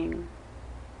this being?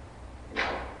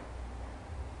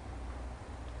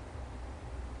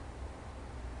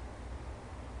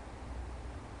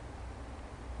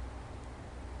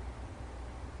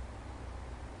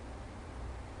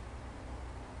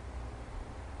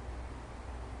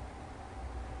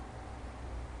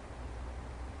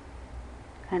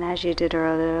 And as you did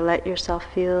earlier, let yourself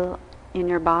feel in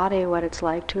your body what it's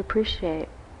like to appreciate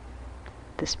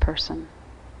this person.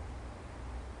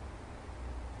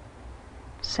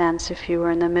 Sense if you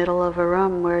were in the middle of a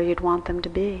room where you'd want them to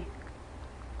be.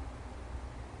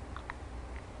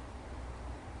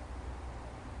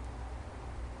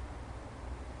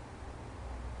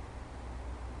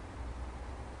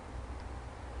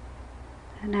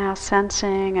 And now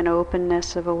sensing an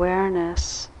openness of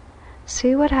awareness,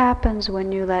 see what happens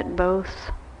when you let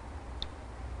both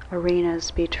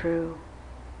arenas be true,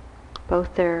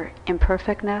 both their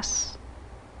imperfectness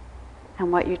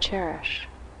and what you cherish.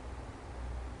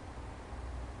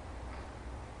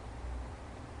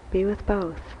 Be with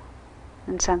both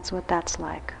and sense what that's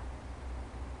like.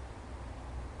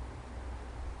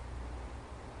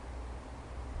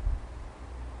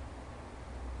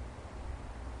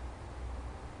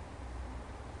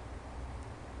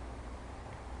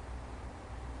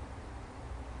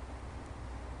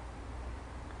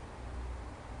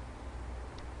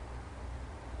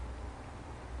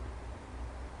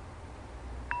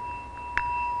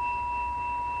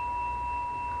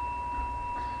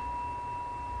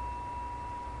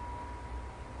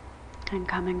 And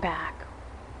coming back.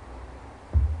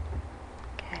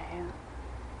 Okay.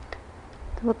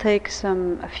 We'll take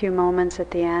a few moments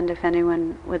at the end if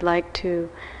anyone would like to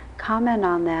comment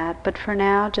on that. But for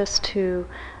now, just to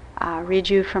read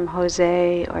you from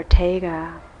Jose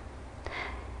Ortega.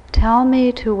 Tell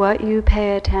me to what you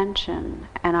pay attention,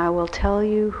 and I will tell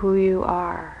you who you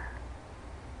are.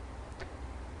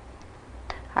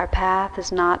 Our path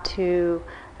is not to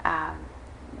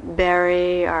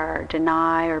bury or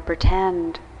deny or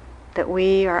pretend that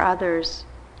we or others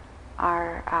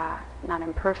are not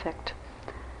imperfect.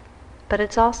 But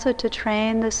it's also to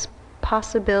train this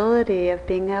possibility of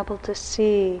being able to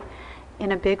see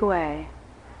in a big way,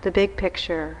 the big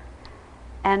picture,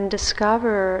 and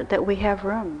discover that we have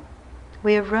room.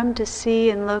 We have room to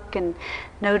see and look and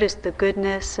notice the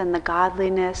goodness and the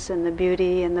godliness and the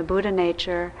beauty and the Buddha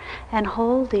nature, and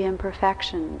hold the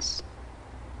imperfections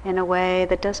in a way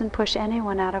that doesn't push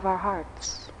anyone out of our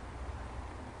hearts.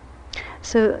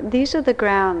 So these are the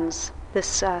grounds,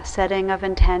 this setting of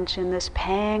intention, this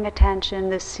paying attention,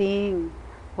 this seeing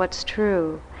what's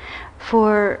true,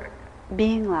 for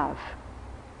being love,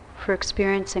 for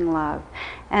experiencing love.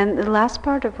 And the last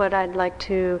part of what I'd like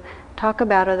to talk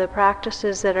about are the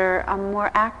practices that are a more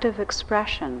active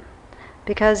expression.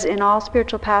 Because in all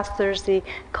spiritual paths there's the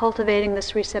cultivating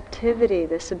this receptivity,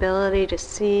 this ability to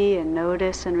see and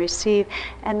notice and receive,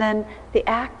 and then the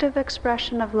active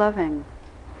expression of loving.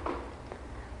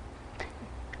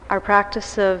 Our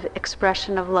practice of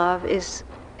expression of love is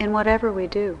in whatever we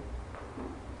do.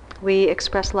 We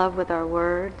express love with our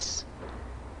words,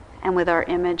 and with our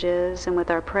images, and with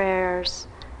our prayers,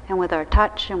 and with our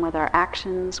touch, and with our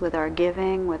actions, with our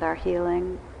giving, with our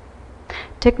healing.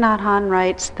 Thich Nhat Hanh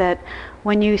writes that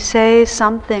when you say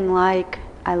something like,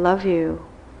 I love you,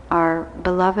 our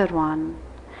beloved one,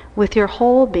 with your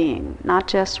whole being, not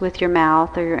just with your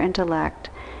mouth or your intellect,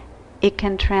 it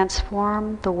can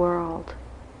transform the world.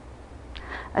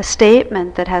 A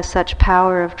statement that has such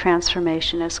power of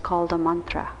transformation is called a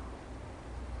mantra.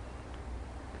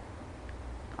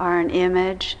 Or an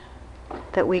image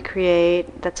that we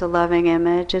create that's a loving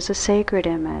image is a sacred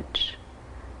image.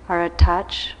 Or a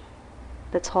touch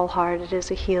that's wholehearted is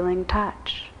a healing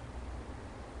touch.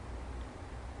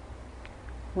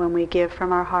 When we give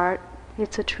from our heart,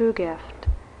 it's a true gift.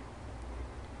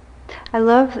 I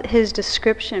love his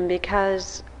description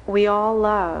because we all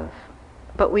love,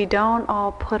 but we don't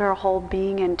all put our whole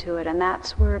being into it, and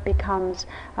that's where it becomes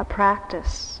a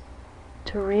practice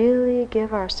to really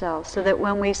give ourselves, so that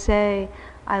when we say,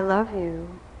 I love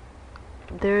you,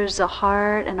 there's a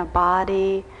heart and a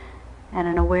body and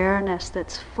an awareness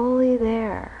that's fully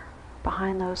there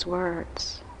behind those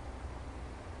words.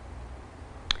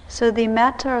 So the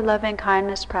metta or loving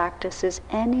kindness practice is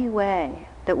any way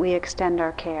that we extend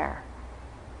our care.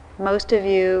 Most of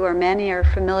you, or many, are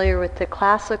familiar with the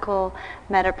classical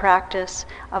metta practice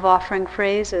of offering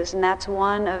phrases, and that's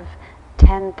one of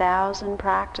 10,000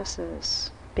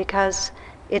 practices, because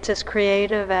it's as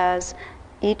creative as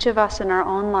each of us in our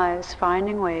own lives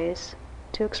finding ways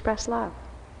to express love.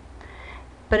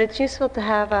 But it's useful to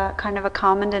have a kind of a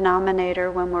common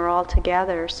denominator when we're all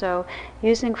together. So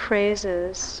using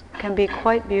phrases can be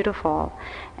quite beautiful.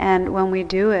 And when we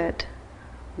do it,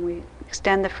 we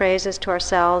extend the phrases to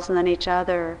ourselves and then each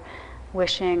other,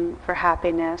 wishing for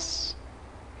happiness,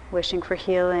 wishing for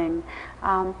healing.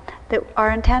 That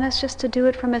our intent is just to do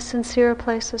it from as sincere a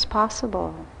place as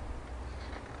possible.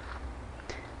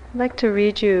 I'd like to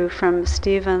read you from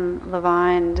Stephen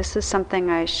Levine. This is something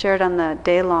I shared on the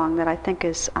day long that I think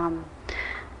is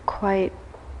quite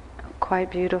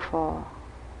beautiful.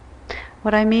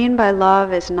 What I mean by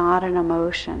love is not an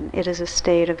emotion, it is a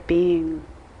state of being.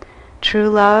 True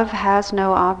love has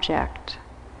no object.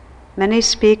 Many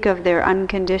speak of their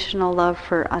unconditional love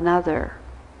for another.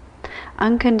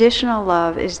 Unconditional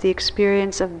love is the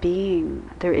experience of being.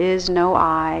 There is no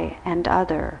I and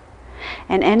other.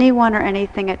 And anyone or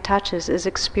anything it touches is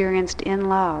experienced in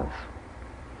love.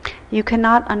 You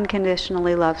cannot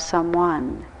unconditionally love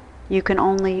someone. You can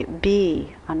only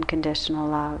be unconditional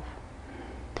love.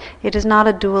 It is not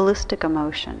a dualistic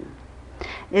emotion.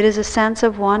 It is a sense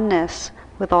of oneness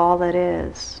with all that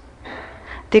is.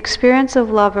 The experience of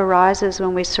love arises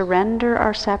when we surrender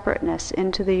our separateness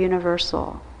into the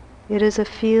universal. It is a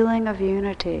feeling of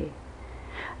unity.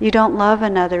 You don't love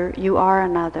another, you are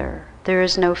another. There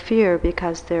is no fear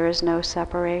because there is no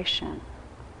separation.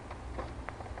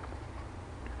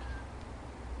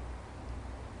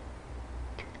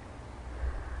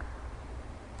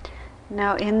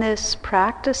 Now, in this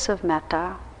practice of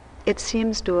metta, it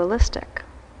seems dualistic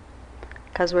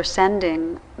because we're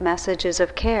sending messages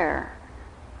of care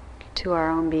to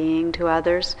our own being, to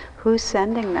others. Who's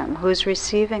sending them? Who's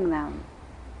receiving them?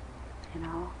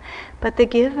 But the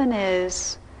given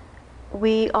is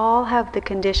we all have the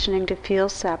conditioning to feel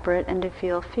separate and to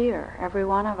feel fear, every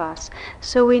one of us.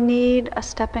 So we need a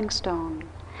stepping stone.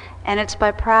 And it's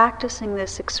by practicing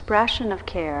this expression of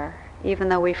care, even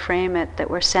though we frame it that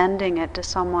we're sending it to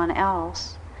someone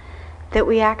else, that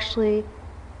we actually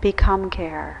become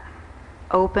care,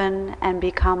 open and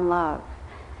become love.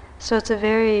 So it's a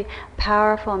very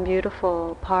powerful and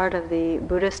beautiful part of the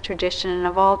Buddhist tradition and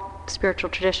of all spiritual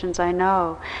traditions I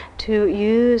know, to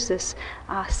use this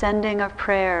sending of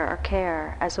prayer or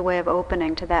care as a way of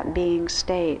opening to that being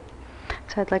state.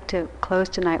 So I'd like to close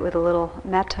tonight with a little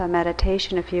metta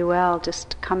meditation, if you will,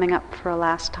 just coming up for a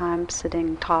last time,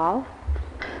 sitting tall.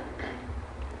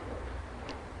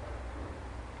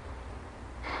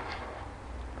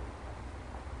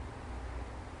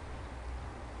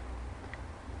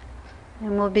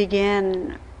 And we'll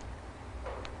begin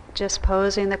just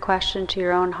posing the question to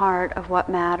your own heart of what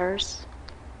matters,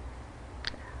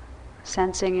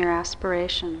 sensing your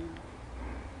aspiration.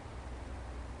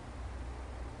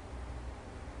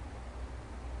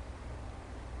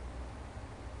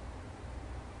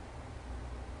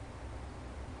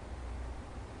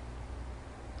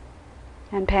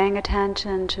 And paying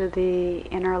attention to the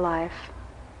inner life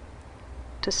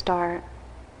to start.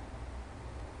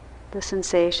 The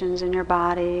sensations in your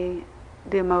body,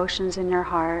 the emotions in your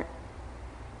heart.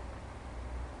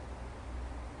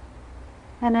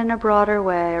 And in a broader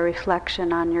way, a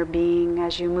reflection on your being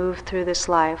as you move through this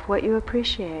life, what you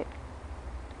appreciate,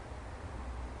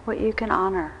 what you can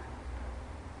honor.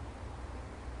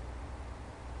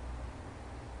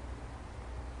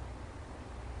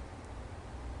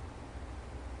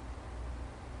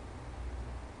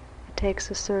 It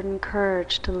takes a certain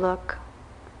courage to look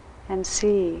and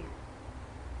see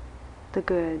the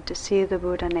good, to see the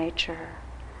Buddha nature,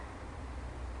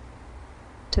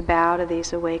 to bow to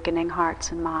these awakening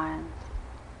hearts and minds.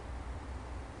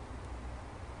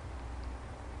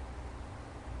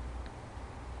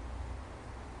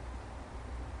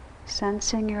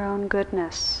 Sensing your own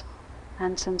goodness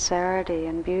and sincerity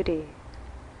and beauty,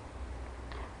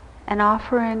 and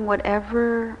offering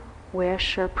whatever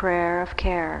wish or prayer of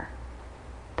care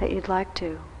that you'd like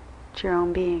to your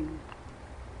own being.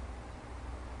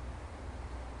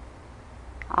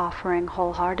 Offering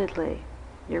wholeheartedly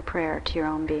your prayer to your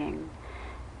own being.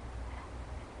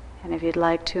 And if you'd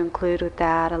like to include with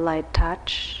that a light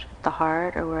touch, the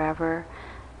heart or wherever,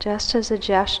 just as a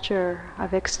gesture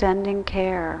of extending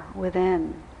care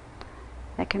within,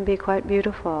 that can be quite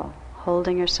beautiful,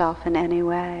 holding yourself in any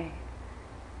way.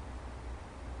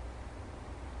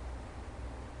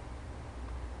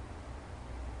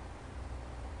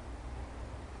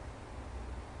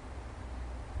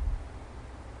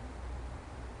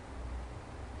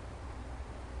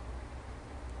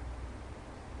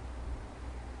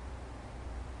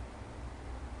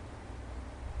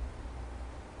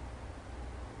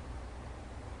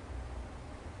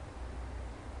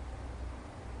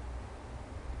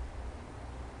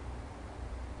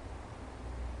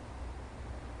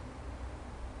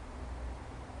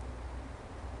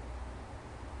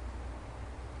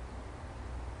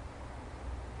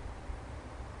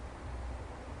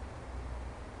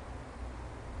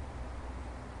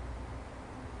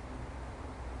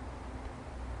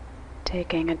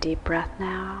 Taking a deep breath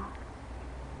now.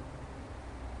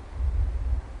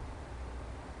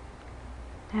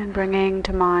 And bringing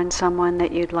to mind someone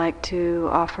that you'd like to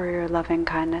offer your loving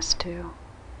kindness to.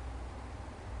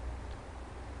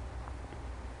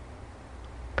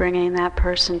 Bringing that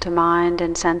person to mind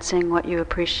and sensing what you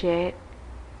appreciate,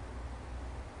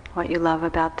 what you love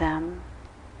about them.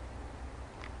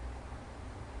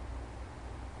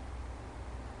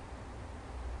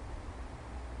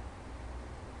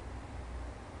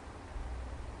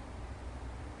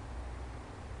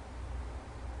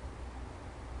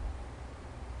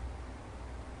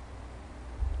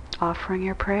 Offering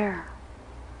your prayer.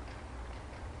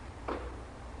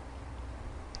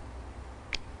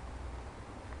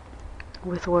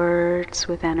 With words,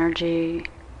 with energy,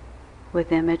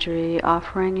 with imagery,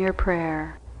 offering your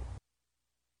prayer.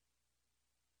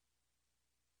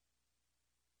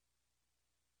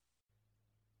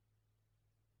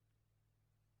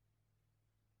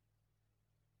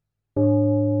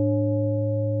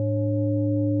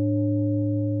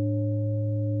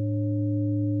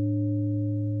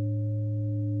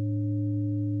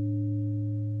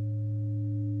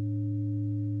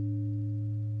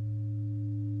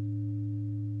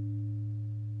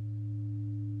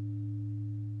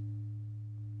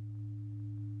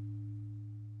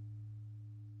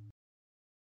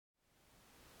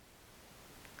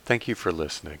 Thank you for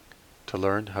listening. To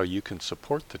learn how you can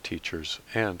support the teachers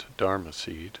and Dharma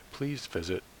Seed, please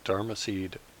visit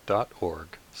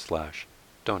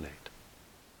dharmaseed.org/donate.